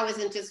 Dr. Howe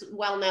isn't just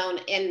well known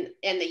in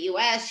the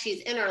US,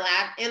 she's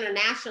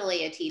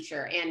internationally a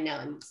teacher and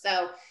known.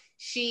 So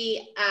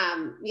she,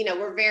 you know,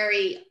 we're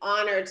very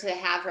honored to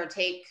have her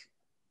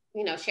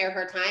share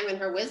her time and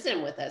her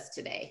wisdom with us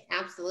today.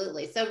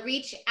 Absolutely. So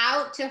reach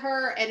out to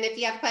her. And if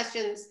you have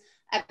questions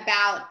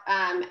about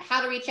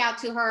how to reach out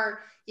to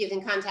her, you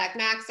can contact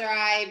Max or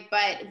I,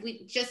 but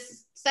we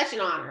just such an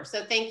honor.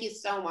 So thank you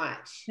so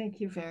much. Thank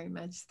you very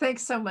much.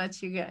 Thanks so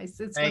much, you guys.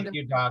 It's thank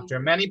you, Doctor.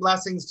 Many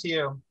blessings to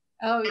you.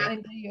 Oh,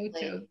 and you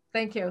too.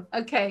 Thank you.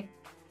 Okay.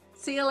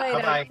 See you later.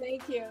 Bye-bye.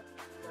 Thank you.